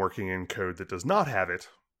now I am working in code that does not have it.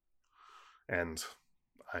 And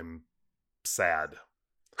I'm sad.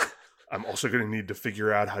 I'm also going to need to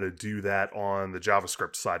figure out how to do that on the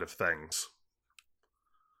JavaScript side of things.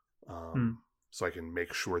 So I can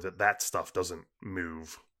make sure that stuff doesn't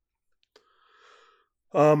move.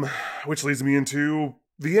 Which leads me into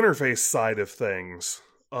the interface side of things.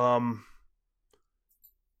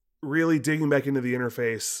 Really digging back into the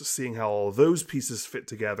interface, seeing how all those pieces fit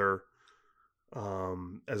together.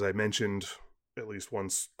 As I mentioned at least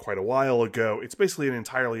once quite a while ago, it's basically an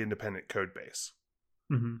entirely independent code base.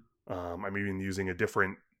 Mm-hmm. I'm even using a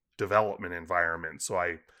different development environment, so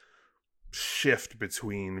I shift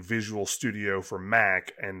between Visual Studio for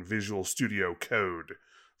Mac and Visual Studio Code.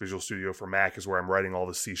 Visual Studio for Mac is where I'm writing all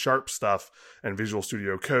the C# stuff, and Visual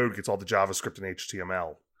Studio Code gets all the JavaScript and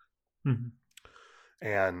HTML. Mm-hmm.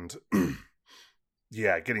 And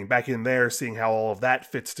yeah, getting back in there, seeing how all of that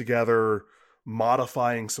fits together,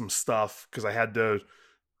 modifying some stuff, because I had to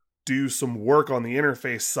do some work on the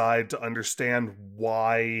interface side to understand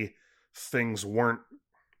why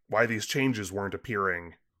these changes weren't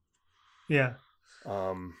appearing. Yeah.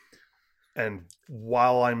 And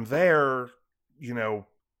while I'm there,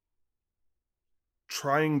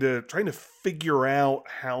 trying to figure out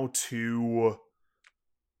how to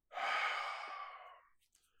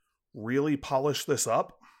really polish this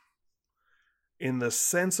up in the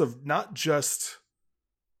sense of not just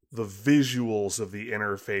the visuals of the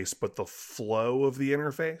interface, but the flow of the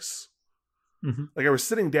interface. Mm-hmm. Like I was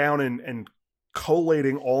sitting down and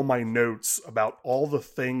collating all my notes about all the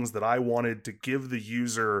things that I wanted to give the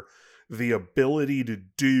user the ability to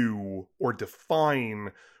do or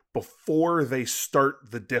define before they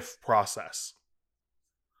start the diff process.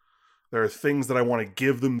 There are things that I want to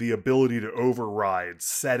give them the ability to override,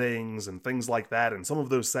 settings and things like that. And some of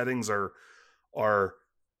those settings are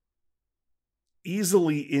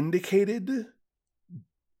easily indicated,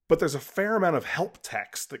 but there's a fair amount of help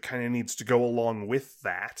text that kind of needs to go along with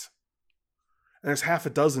that. And there's half a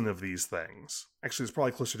dozen of these things. Actually, it's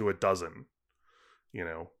probably closer to a dozen.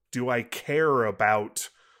 Do I care about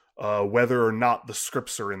whether or not the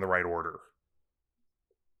scripts are in the right order?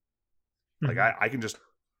 Mm-hmm. Like, I can just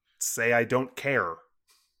say I don't care.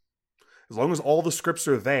 As long as all the scripts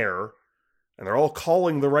are there, and they're all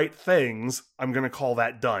calling the right things, I'm going to call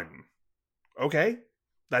that done. Okay,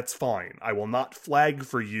 that's fine. I will not flag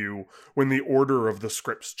for you when the order of the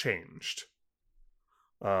scripts changed.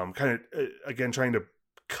 Again, trying to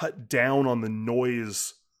cut down on the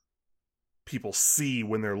noise people see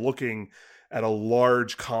when they're looking at a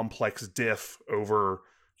large, complex diff over,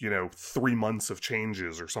 3 months of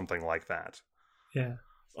changes or something like that. Yeah.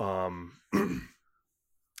 And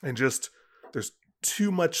just, there's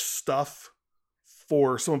too much stuff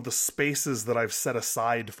for some of the spaces that I've set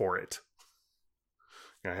aside for it.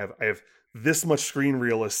 I have this much screen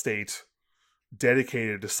real estate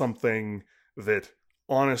dedicated to something that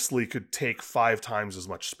honestly could take 5 times as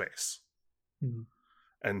much space. Mm-hmm.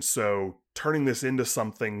 And so turning this into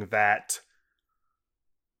something that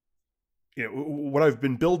what I've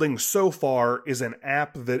been building so far is an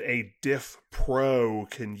app that a Diff Pro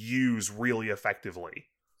can use really effectively.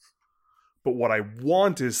 But what I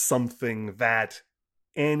want is something that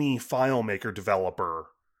any FileMaker developer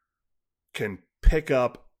can pick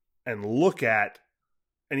up and look at,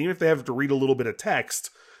 and even if they have to read a little bit of text,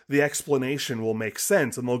 the explanation will make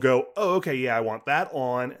sense, and they'll go, oh, okay, yeah, I want that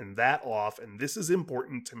on and that off, and this is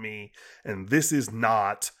important to me, and this is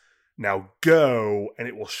not. Now go, and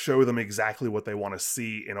it will show them exactly what they want to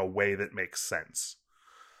see in a way that makes sense.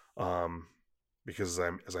 Because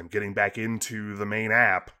as I'm getting back into the main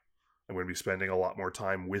app, I'm going to be spending a lot more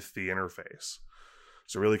time with the interface.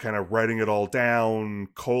 So really kind of writing it all down,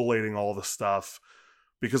 collating all the stuff,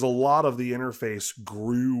 because a lot of the interface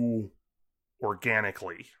grew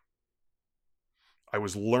organically. I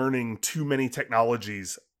was learning too many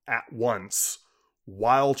technologies at once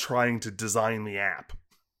while trying to design the app.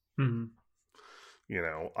 Mm-hmm.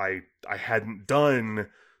 I hadn't done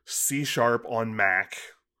C# on Mac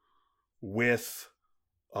with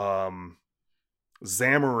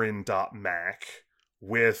Xamarin.Mac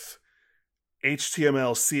with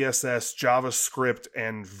HTML, CSS, JavaScript,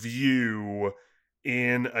 and Vue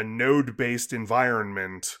in a node-based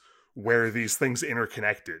environment where these things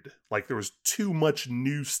interconnected. Like, there was too much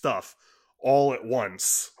new stuff all at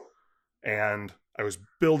once, and I was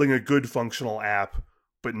building a good functional app,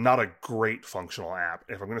 but not a great functional app.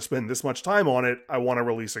 If I'm going to spend this much time on it, I want to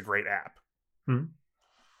release a great app. I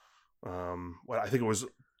think it was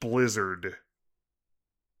Blizzard.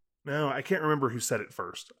 No, I can't remember who said it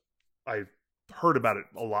first. I heard about it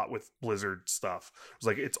a lot with Blizzard stuff. It was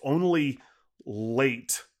like, it's only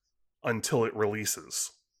late until it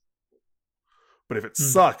releases. But if it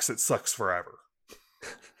sucks, it sucks forever.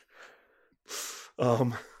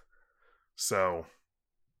 So,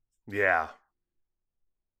 yeah.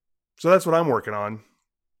 So that's what I'm working on.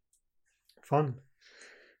 Fun.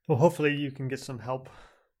 Well, hopefully you can get some help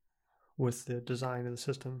with the design of the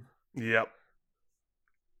system. Yep.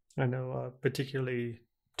 I know a particularly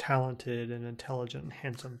talented and intelligent and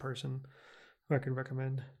handsome person who I could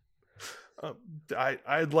recommend.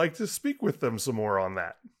 I'd like to speak with them some more on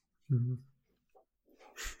that. Mm-hmm.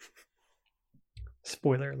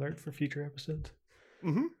 Spoiler alert for future episodes.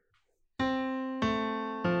 Mm-hmm.